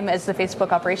same time as the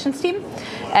Facebook operations team,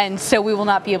 and so we will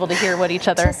not be able to hear what each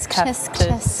other have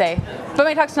to say. But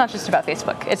my talk's not just about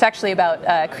Facebook. It's actually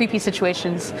about creepy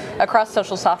situations across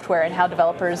social software and how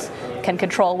developers can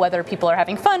control whether people are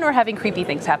having fun or having creepy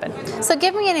things happen. So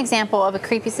give me an example of a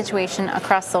creepy situation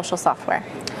across social software.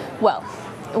 Well,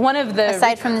 one of the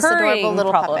aside from this adorable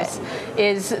little problems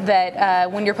is that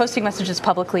when you're posting messages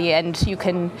publicly and you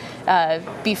can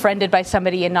be friended by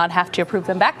somebody and not have to approve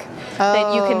them back,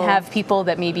 then you can have people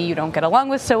that maybe you don't get along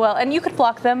with so well, and you could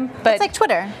block them. But it's like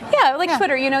Twitter. Yeah, like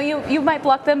Twitter. You know, you might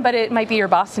block them, but it might be your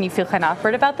boss, and you feel kind of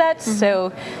awkward about that.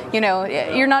 So, you know,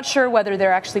 you're not sure whether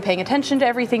they're actually paying attention to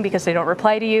everything because they don't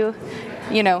reply to you.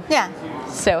 You know. Yeah.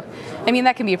 So, I mean,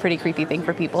 that can be a pretty creepy thing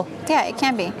for people. Yeah, it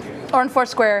can be. Or in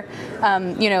Foursquare,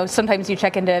 you know, sometimes you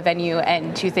check into a venue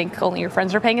and you think only your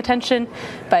friends are paying attention.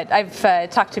 But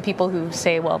I've talked to people who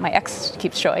say, well, my ex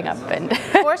keeps showing up. And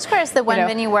Foursquare is the one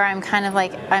venue where I'm kind of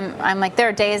like, I'm like, there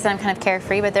are days that I'm kind of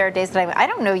carefree, but there are days that I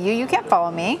don't know you. You can't follow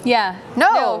me. Yeah.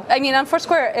 No. I mean, on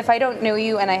Foursquare, if I don't know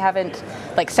you and I haven't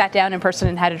like sat down in person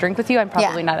and had a drink with you, I'm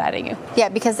probably not adding you. Yeah,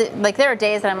 because there are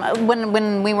days that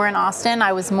when we were in Austin,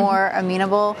 I was more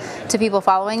amenable to people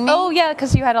following me. Oh yeah,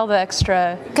 because you had all the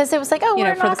extra. Because it was like, you know,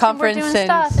 we're in for Austin, the conference we're doing and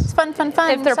stuff. It's fun.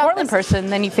 If they're a Portland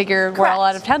person, then you figure we're all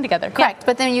out of town together. Correct.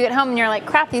 But then you get home and you're like,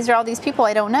 crap, these are all these people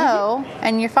I don't know,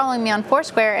 and you're following me on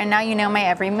Foursquare, and now you know my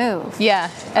every move.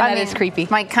 Yeah, and that is creepy.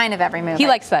 My kind of every move. He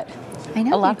likes that. I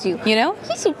know a lot. You do. You know?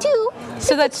 Yes, you do.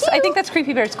 So I think that's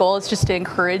Creepy Bear's goal, is just to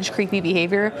encourage creepy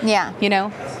behavior. Yeah. You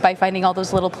know, by finding all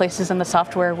those little places in the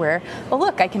software where, oh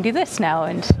look, I can do this now,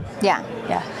 and yeah,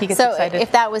 he gets excited. So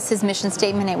if that was his mission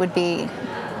statement, it would be,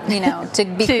 you know, to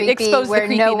be to creepy expose where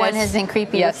the no one has been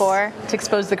creepy before. To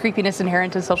expose the creepiness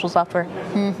inherent in social software.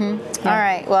 Yeah. All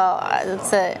right. Well,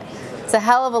 it's a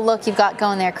hell of a look you've got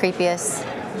going there, Creepiest.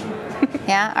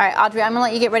 Yeah. All right, Audrey, I'm gonna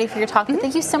let you get ready for your talk. But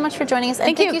thank you so much for joining us,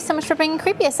 and thank you so much for bringing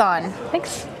Creepiest on.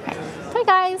 Thanks. All right. Bye,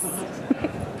 guys.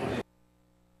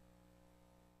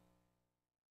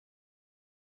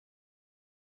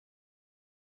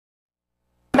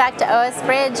 Back to OS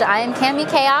Bridge. I am Cami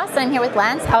Chaos, and I'm here with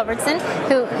Lance Albertson,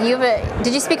 who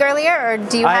did you speak earlier, or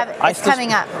do you have it's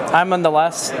coming up? I'm on the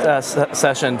last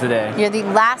session today. You're the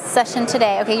last session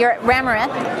today. Okay, you're at Ramereth,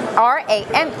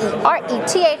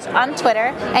 Ramereth on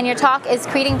Twitter, and your talk is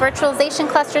creating virtualization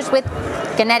clusters with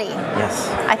Ganetti. Yes.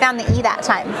 I found the E that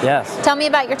time. Yes. Tell me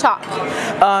about your talk.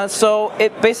 So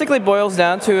it basically boils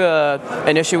down to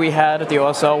an issue we had at the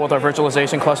OSL with our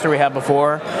virtualization cluster we had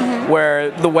before,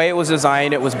 where the way it was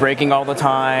designed, it was breaking all the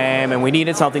time, and we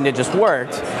needed something that just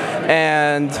worked.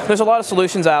 And there's a lot of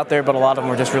solutions out there, but a lot of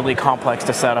them are just really complex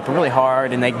to set up and really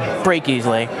hard, and they break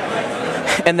easily.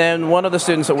 And then one of the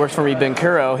students that works for me, Ben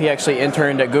Kuro, he actually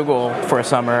interned at Google for a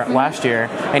summer last year,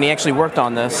 and he actually worked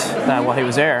on this while he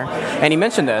was there. And he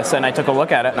mentioned this, and I took a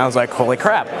look at it, and I was like, holy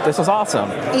crap, this is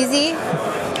awesome. Easy?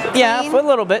 Yeah, for a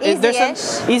little bit.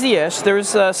 Easy-ish? Easy-ish. There's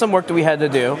some work that we had to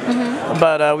do.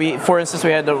 But for instance,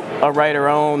 we had to write our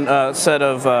own set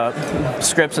of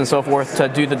scripts and so forth to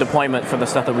do the deployment for the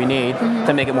stuff that we need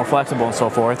to make it more flexible and so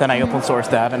forth. And I open sourced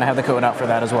that, and I have the code out for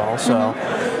that as well.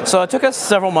 So it took us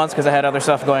several months because I had other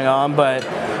stuff going on, but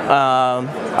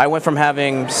I went from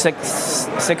having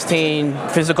 16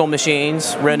 physical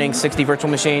machines running 60 virtual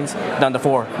machines down to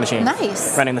 4 machines.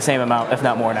 Nice. Running the same amount, if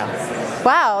not more now.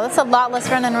 Wow, that's a lot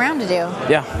less running around to do.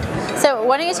 Yeah. So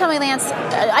why don't you tell me, Lance,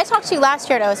 I talked to you last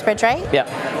year at OS Bridge, right? Yeah.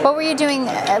 What were you doing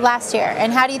last year,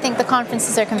 and how do you think the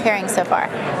conferences are comparing so far?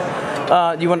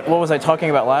 What was I talking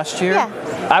about last year? Yeah.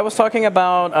 I was talking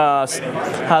about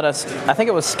how to, I think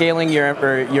it was scaling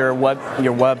your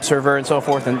web server and so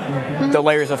forth, and the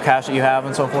layers of cache that you have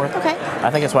and so forth. Okay. I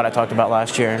think that's what I talked about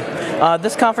last year.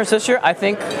 This conference this year, I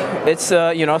think it's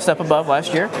a step above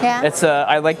last year. Yeah. It's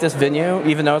I like this venue,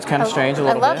 even though it's kind of strange a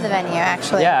little bit. I love the venue,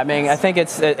 actually. Yeah, I mean, I think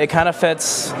it kind of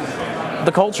fits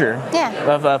the culture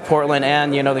of Portland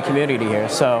and the community here.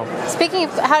 So speaking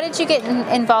of, how did you get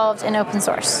involved in open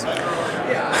source?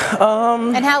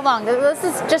 And how long? This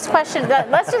is just question.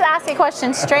 Let's just ask a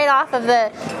question straight off of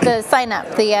the sign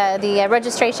up, the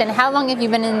registration. How long have you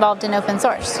been involved in open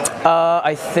source?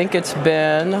 I think it's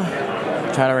been,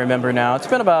 I'm trying to remember now, it's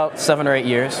been about 7 or 8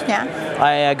 years. Yeah.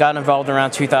 I got involved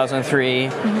around 2003.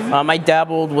 I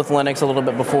dabbled with Linux a little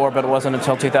bit before, but it wasn't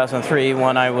until 2003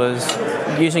 when I was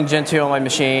using Gentoo on my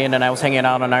machine and I was hanging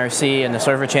out on IRC in the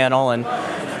server channel, and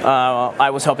I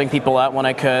was helping people out when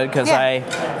I could, because I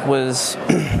was,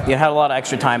 had a lot of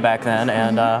extra time back then,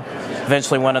 and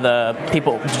eventually one of the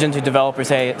Gentoo developers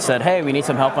said, hey, we need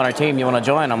some help on our team, you want to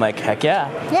join? I'm like, heck yeah.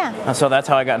 And so that's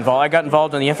how I got involved. I got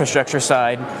involved on the infrastructure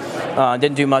side,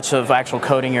 didn't do much of actual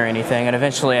coding or anything, and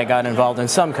eventually I got involved in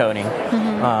some coding.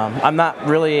 I'm not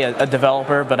really a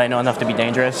developer, but I know enough to be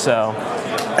dangerous, so.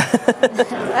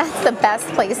 That's the best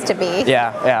place to be.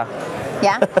 Yeah.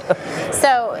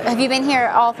 So, have you been here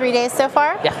all 3 days so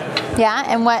far? Yeah.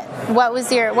 And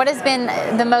what has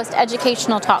been the most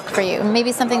educational talk for you?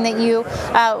 Maybe something that you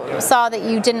saw that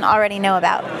you didn't already know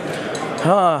about.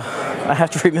 I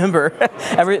have to remember.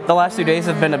 The last 2 days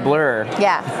have been a blur.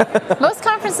 Yeah. Most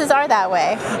conferences are that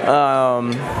way.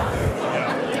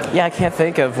 Yeah, I can't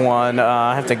think of one.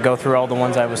 I have to go through all the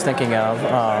ones I was thinking of.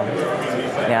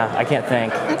 Yeah, I can't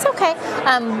think. It's okay.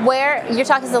 Where your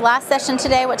talk is the last session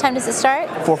today? What time does it start?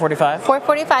 4:45.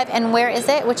 4:45. And where is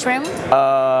it? Which room?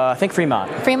 I think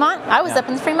Fremont. Fremont? I was up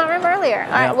in the Fremont room earlier.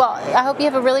 All right. Well, I hope you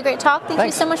have a really great talk. Thank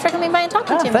you so much for coming by and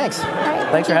talking to me. Thanks. All right.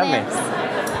 Thanks for having me.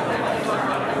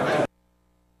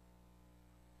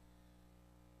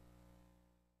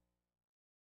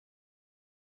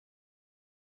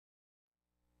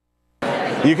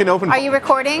 You can open. Are you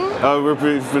recording? Hi,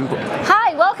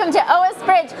 welcome to OS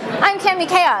Bridge. I'm Cami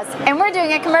Chaos, and we're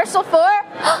doing a commercial for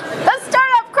the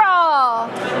Startup Crawl.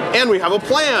 And we have a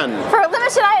plan. For a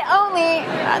limited time only,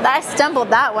 I stumbled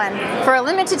that one. For a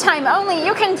limited time only,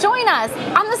 you can join us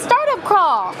on the Startup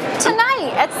Crawl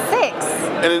tonight at 6.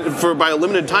 And by a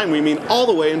limited time, we mean all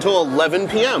the way until 11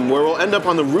 p.m., where we'll end up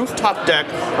on the rooftop deck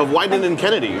of Wieden and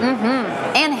Kennedy.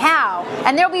 And how?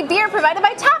 And there'll be beer provided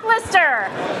by Top Lister.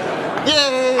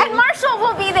 Yay! And Marshall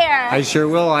will be there. I sure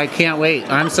will. I can't wait.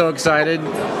 I'm so excited.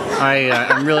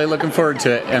 I'm really looking forward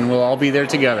to it, and we'll all be there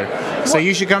together. So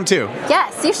you should come too.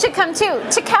 Yes, you should come too.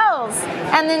 To Kells,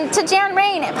 and then to Jan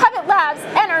Rain at Puppet Labs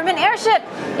and Urban Airship,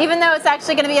 even though it's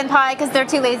actually going to be in Pi because they're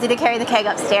too lazy to carry the keg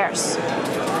upstairs.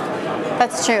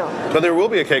 That's true. But there will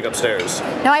be a keg upstairs.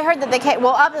 No, I heard that the keg,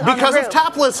 well, up on the roof. Because of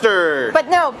Top Lister!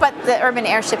 But the Urban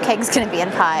Airship keg is going to be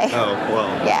in Pi. Oh, well.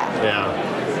 Yeah.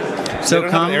 So they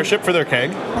don't have an airship for their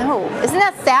keg? No. Isn't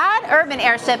that sad? Urban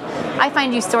Airship. I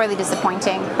find you sorely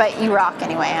disappointing, but you rock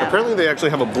anyway. Apparently they actually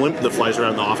have a blimp that flies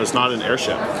around the office, not an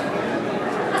airship.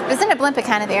 Isn't a blimp a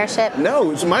kind of airship?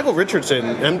 No, it's Michael Richardson,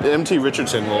 MT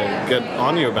Richardson will get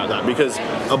on you about that, because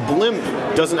a blimp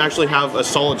doesn't actually have a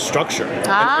solid structure. An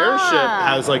airship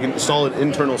has like a solid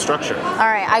internal structure. All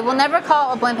right, I will never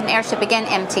call a blimp an airship again,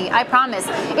 MT, I promise.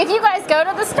 If you guys go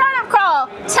to the Startup Crawl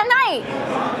tonight,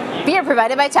 beer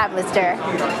provided by Tab Lister.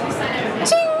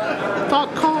 Ching!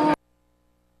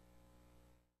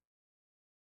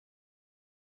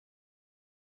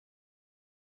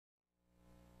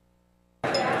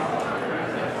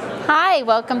 Hi,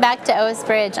 welcome back to OS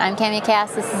Bridge. I'm Cami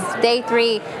Cass. This is day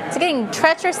 3. It's getting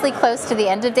treacherously close to the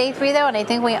end of day 3 though, and I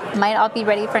think we might all be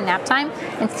ready for nap time.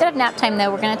 Instead of nap time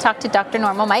though, we're going to talk to Dr.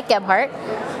 Normal, Mike Gebhardt.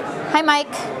 Hi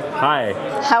Mike. Hi.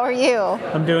 How are you?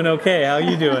 I'm doing okay. How are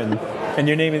you doing? And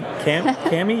your name is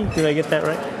Cami? Did I get that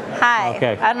right? Hi.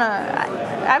 Okay. I don't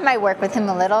know. I might work with him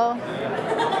a little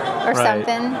or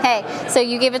something. Hey, so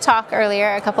you gave a talk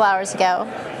earlier, a couple hours ago.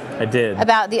 I did.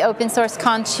 About the open source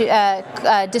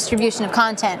distribution of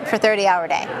content for 30-hour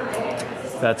day.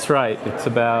 That's right. It's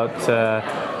about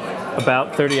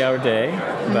 30-hour day.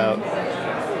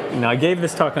 I gave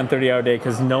this talk on 30-hour day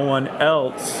because no one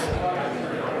else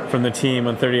from the team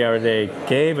on 30-hour day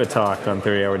gave a talk on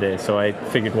 30-hour day. So I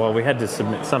figured, well, we had to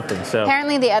submit something. So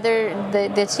apparently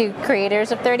the two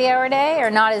creators of 30-hour day are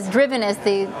not as driven as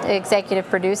the executive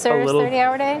producers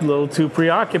 30-hour day. A little too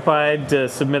preoccupied to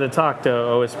submit a talk to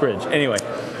OS Bridge. Anyway,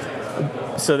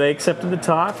 so they accepted the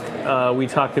talk. We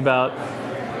talked about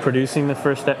producing the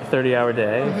first 30-hour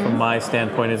day. From my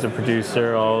standpoint as a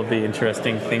producer, all the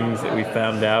interesting things that we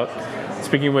found out.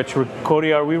 Speaking of which,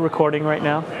 Cody, are we recording right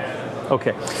now?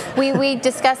 Okay. We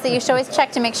discussed that you should always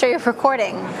check to make sure you're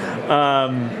recording.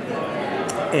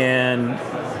 And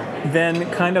then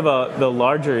kind of the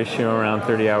larger issue around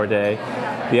 30-hour day,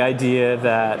 the idea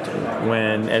that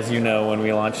when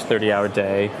we launched 30-hour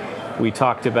day, We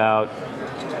talked about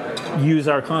use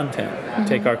our content,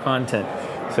 take our content.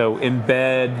 So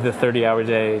embed the 30-hour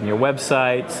day in your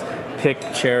websites, pick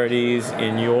charities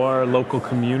in your local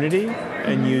community,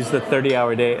 and use the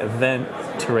 30-hour day event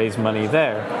to raise money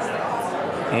there.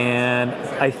 And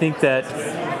I think that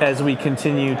as we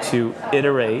continue to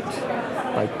iterate,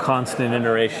 like constant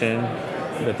iteration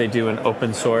that they do in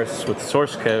open source with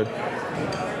source code,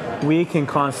 we can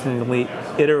constantly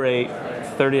iterate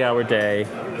 30-hour day,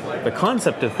 the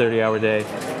concept of 30-hour day,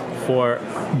 for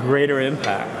greater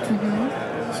impact.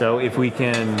 So if we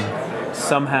can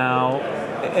somehow,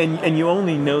 and you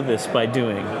only know this by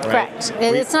doing, right? Correct.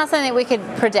 It's not something that we could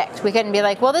predict. We couldn't be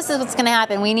like, well, this is what's going to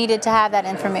happen. We needed to have that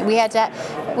information. We had to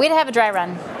have a dry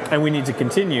run. And we need to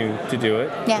continue to do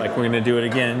it. Yeah. Like we're going to do it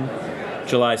again,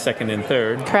 July 2nd and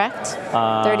 3rd. Correct.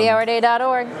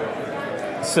 30hourday.org.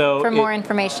 So for more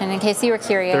information, in case you were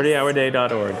curious.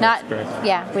 30hourday.org. Not, correct.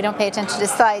 Yeah, we don't pay attention to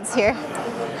slides here.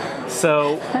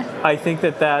 So I think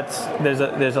that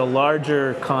there's a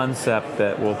larger concept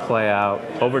that will play out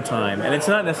over time, and it's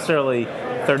not necessarily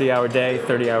 30-hour day.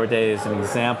 30-hour day is an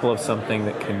example of something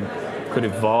that could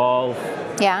evolve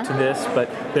to this, but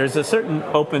there's a certain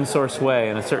open source way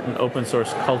and a certain open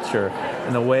source culture,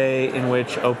 and the way in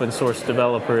which open source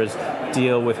developers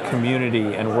deal with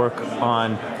community and work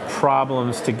on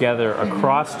problems together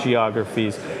across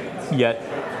geographies, yet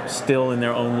still in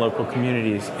their own local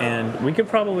communities. And we could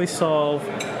probably solve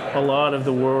a lot of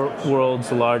the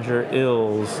world's larger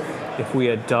ills if we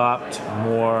adopt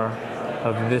more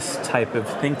of this type of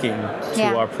thinking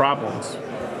to our problems.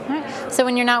 All right. So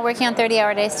when you're not working on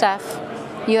 30-hour day stuff,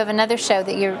 you have another show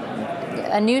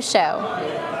a new show.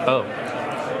 Oh.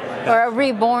 Or a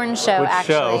reborn show, Which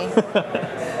actually.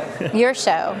 Show? Your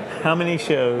show. How many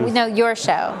shows? No, your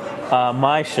show.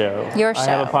 My show. Your show. I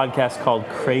have a podcast called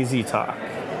Crazy Talk.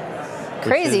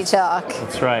 Crazy Talk.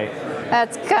 That's right.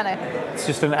 That's kind of It's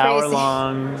just an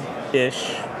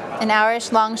hour-long-ish. An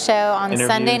hour-ish long show on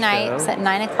Sunday nights at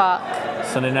 9 o'clock.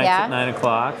 Sunday nights at 9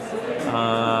 o'clock.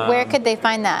 Where could they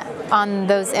find that on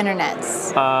those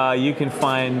internets? You can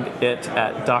find it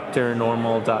at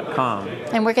drnormal.com.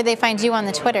 And where could they find you on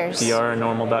the Twitters?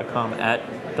 drnormal.com, at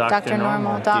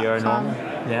drnormal. drnormal.com.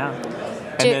 Yeah.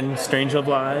 And then Strange Love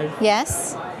Live.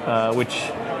 Yes.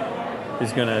 Which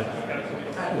is going to...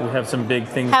 We have some big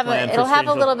things planned. It'll have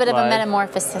a little bit of a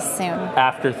metamorphosis soon.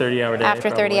 After 30-hour day. After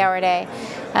 30-hour day.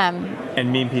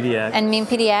 And Meme PDX. And Meme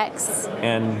PDX.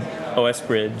 And OS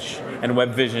Bridge. And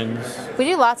Web Visions. We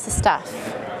do lots of stuff.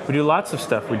 We do lots of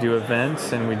stuff. We do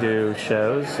events and we do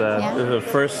shows. The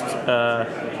first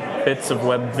bits of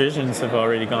Web Visions have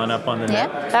already gone up on the net.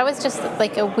 Yeah, that was just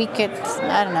like a week.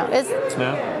 I don't know.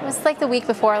 It was like the week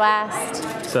before last.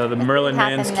 So the Merlin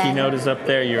Mann's keynote is up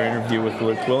there. Your interview with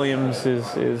Luke Williams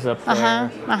is up there.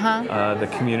 The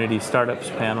community startups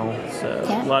panel. So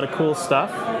a lot of cool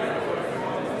stuff.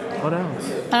 What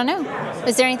else? I don't know.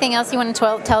 Is there anything else you want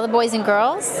to tell the boys and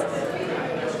girls?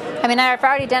 I mean, I've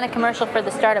already done a commercial for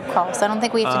the startup call, so I don't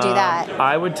think we have to do that.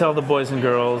 I would tell the boys and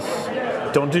girls,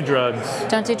 don't do drugs.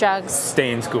 Don't do drugs.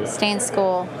 Stay in school. Stay in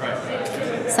school.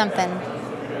 Something.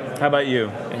 How about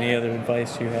you? Any other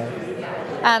advice you have?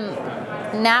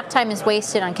 Nap time is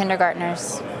wasted on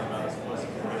kindergartners.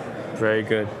 Very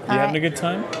good. You having a good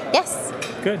time? Yes.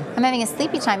 Good. I'm having a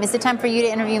sleepy time. Is it time for you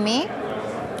to interview me?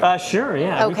 Sure,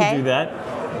 yeah. We can do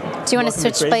that. Do you want to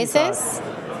switch places?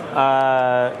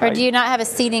 Or do you not have a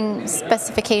seating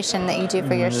specification that you do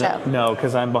for your show? No,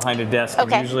 because I'm behind a desk.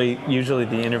 Okay. And usually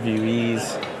the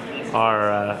interviewees are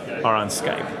on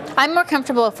Skype. I'm more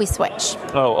comfortable if we switch.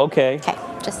 Oh, okay. Okay,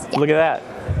 just Look at that.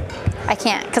 I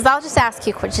can't, because I'll just ask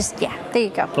you quick. Just there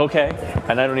you go. Okay,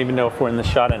 and I don't even know if we're in the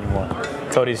shot anymore.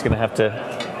 Cody's gonna have to.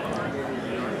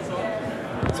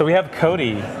 So we have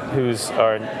Cody, who's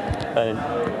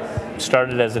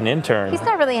started as an intern. He's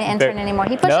not really an intern anymore.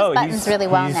 He pushes buttons really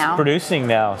well now. He's producing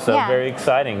now, so very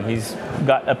exciting. He's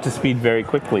got up to speed very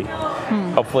quickly.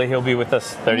 Hopefully he'll be with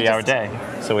us 30-hour day.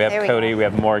 So we have Cody, we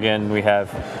have Morgan, we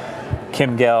have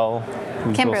Kim Gell.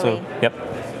 Kimberly.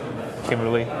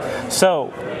 Kimberly.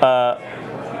 So,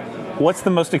 what's the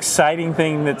most exciting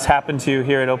thing that's happened to you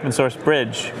here at Open Source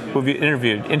Bridge? Who have you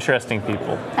interviewed? Interesting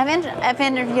people. I've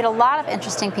interviewed a lot of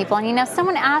interesting people, and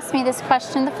someone asked me this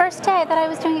question the first day that I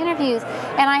was doing interviews,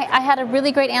 and I had a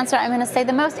really great answer. I'm going to say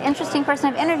the most interesting person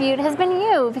I've interviewed has been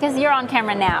you, because you're on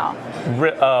camera now.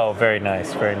 Oh, very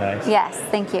nice, very nice. Yes,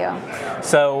 thank you.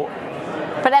 So,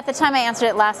 but at the time I answered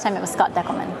it last time, it was Scott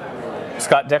Deckelman.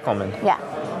 Scott Deckelman. Yeah,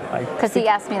 because he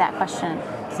asked me that question,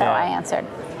 so I answered.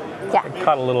 Yeah. I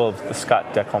caught a little of the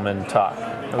Scott Deckelman talk.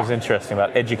 It was interesting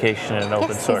about education and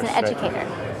open source. He's an educator.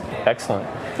 Excellent.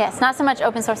 Yes, not so much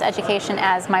open source education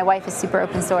as my wife is super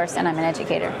open source and I'm an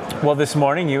educator. Well, this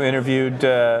morning you interviewed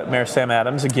Mayor Sam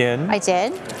Adams again. I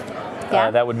did.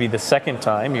 Yeah. That would be the second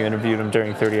time you interviewed him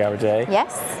during 30-hour day.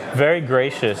 Yes. Very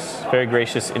gracious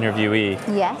interviewee.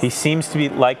 Yes. He seems to be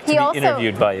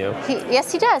interviewed by you.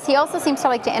 Yes, he does. He also seems to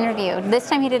like to interview. This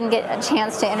time he didn't get a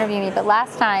chance to interview me, but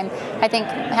last time I think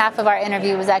half of our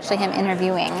interview was actually him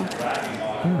interviewing.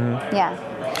 Mm-hmm. Yeah.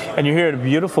 And you're here at a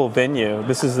beautiful venue.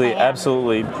 This is the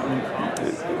absolutely...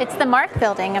 It's the Mark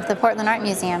building of the Portland Art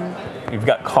Museum. You've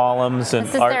got columns and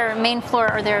This is their main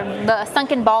floor, or the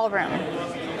sunken ballroom.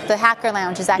 The Hacker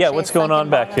Lounge is actually what's going on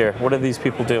back here? What are these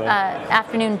people doing?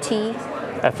 Afternoon tea.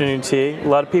 Afternoon tea. A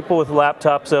lot of people with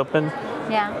laptops open.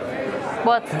 Yeah.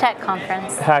 Well, it's a tech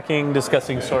conference. Hacking,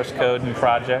 discussing source code and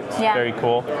projects. Yeah. Very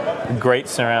cool. Great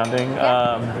surrounding.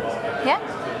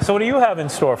 Yeah. So what do you have in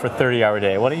store for 30-hour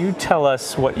day? Why don't you tell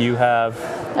us what you have?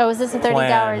 Oh, is this a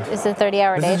 30-hour? Is it a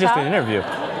 30-hour day? This is just an interview.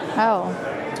 Oh.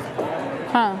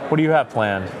 Huh. What do you have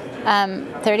planned?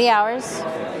 30 hours.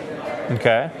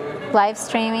 Okay. Live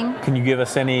streaming. Can you give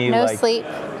us any No sleep.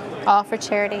 All for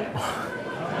charity.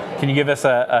 Can you give us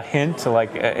a hint,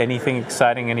 like anything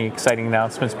exciting, any exciting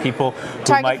announcements? People who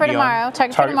Target might for be tomorrow. on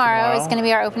Target for tomorrow is going to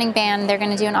be our opening band. They're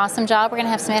going to do an awesome job. We're going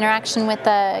to have some interaction with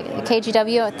the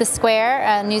KGW at the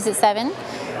Square, News at 7,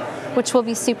 which will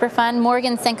be super fun.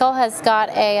 Morgan Sinkel has got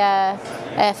a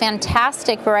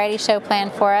fantastic variety show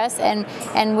planned for us,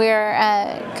 and we're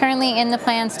currently in the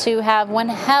plans to have one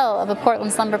hell of a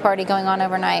Portland slumber party going on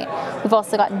overnight. We've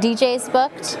also got DJs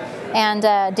booked and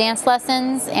dance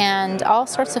lessons and all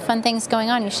sorts of fun things going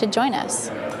on. You should join us.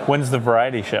 When's the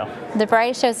variety show? The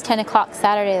variety show is 10 o'clock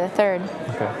Saturday the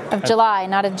 3rd of July,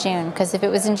 not of June, because if it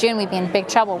was in June we'd be in big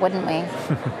trouble, wouldn't we?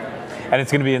 And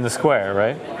it's going to be in the Square,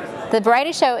 right? The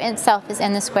variety show itself is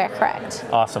in the Square, correct.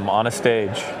 Awesome. On a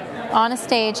stage. On a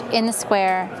stage in the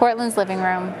Square, Portland's living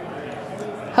room.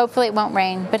 Hopefully it won't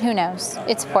rain, but who knows?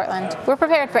 It's Portland. We're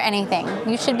prepared for anything.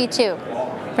 You should be too.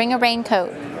 Bring a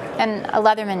raincoat and a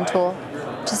Leatherman tool,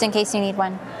 just in case you need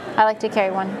one. I like to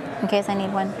carry one in case I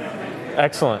need one.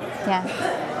 Excellent.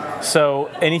 Yeah. So,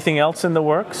 anything else in the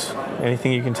works?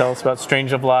 Anything you can tell us about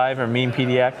Strange Love Live or Meme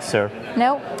PDX? Or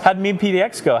nope. How'd Meme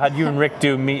PDX go? How'd you and Rick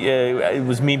do?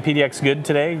 Was Meme PDX good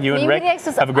today? You and Rick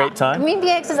have a great time? Meme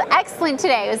PDX was excellent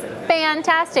today. It was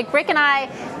fantastic. Rick and I,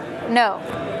 no,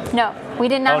 we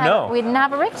did not. We didn't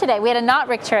have a Rick today. We had a not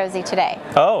Rick Terozzi today.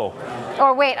 Oh.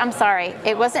 Or wait, I'm sorry.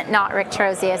 It wasn't not Rick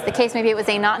Terozzi. As the case maybe it was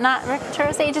a not Rick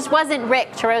Terozzi. It just wasn't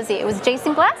Rick Terozzi. It was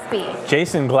Jason Glaspie.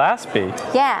 Jason Glaspie?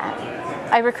 Yeah.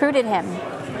 I recruited him.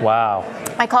 Wow.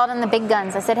 I called in the big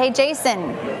guns. I said, hey,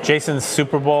 Jason. Jason's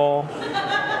Super Bowl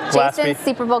Glaspie? Jason's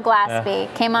Super Bowl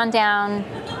Glaspie. Came on down.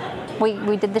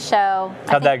 We did the show.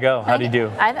 How'd that go? How'd he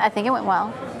do? I think it went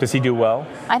well. Does he do well?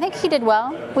 I think he did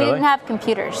well. We didn't have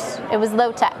computers. It was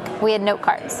low tech. We had note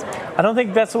cards. I don't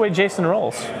think that's the way Jason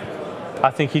rolls. I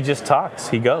think he just talks.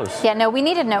 He goes. Yeah, no, we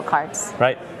needed note cards.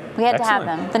 Right. We had to have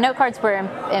them. The note cards were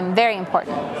very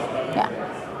important. Yeah.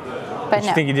 But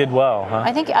you think he did well, huh?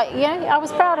 I think, I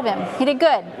was proud of him. He did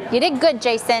good. You did good,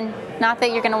 Jason. Not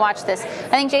that you're going to watch this.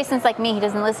 I think Jason's like me. He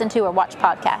doesn't listen to or watch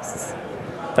podcasts.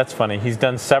 That's funny. He's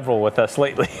done several with us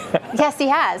lately. Yes, he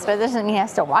has, but it doesn't mean he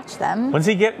has to watch them.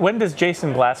 When does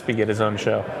Jason Glaspie get his own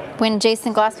show? When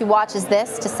Jason Glaspie watches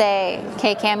this to say,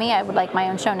 "Okay, Cammie, I would like my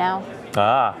own show now."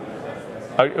 Ah.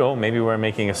 Oh, maybe we're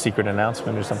making a secret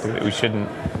announcement or something that we shouldn't.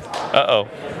 Uh-oh.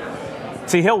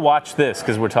 See, he'll watch this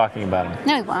because we're talking about him.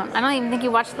 No, he won't. I don't even think he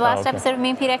watched the last episode of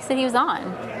Meme PDX that he was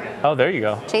on. Oh, there you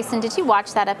go. Jason, did you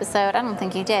watch that episode? I don't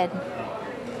think you did.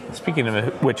 Speaking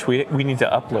of which, we need to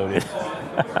upload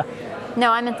it.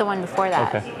 No, I meant the one before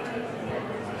that. Okay.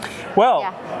 Well.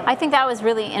 Yeah, I think that was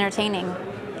really entertaining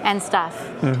and stuff.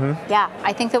 Mm-hmm. Yeah,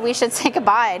 I think that we should say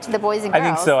goodbye to the boys and girls. I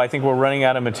think so. I think we're running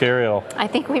out of material. I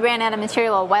think we ran out of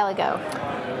material a while ago.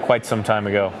 Quite some time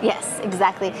ago. Yes,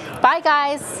 exactly. Bye,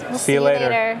 guys. We'll see you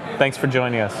later. Thanks for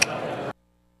joining us.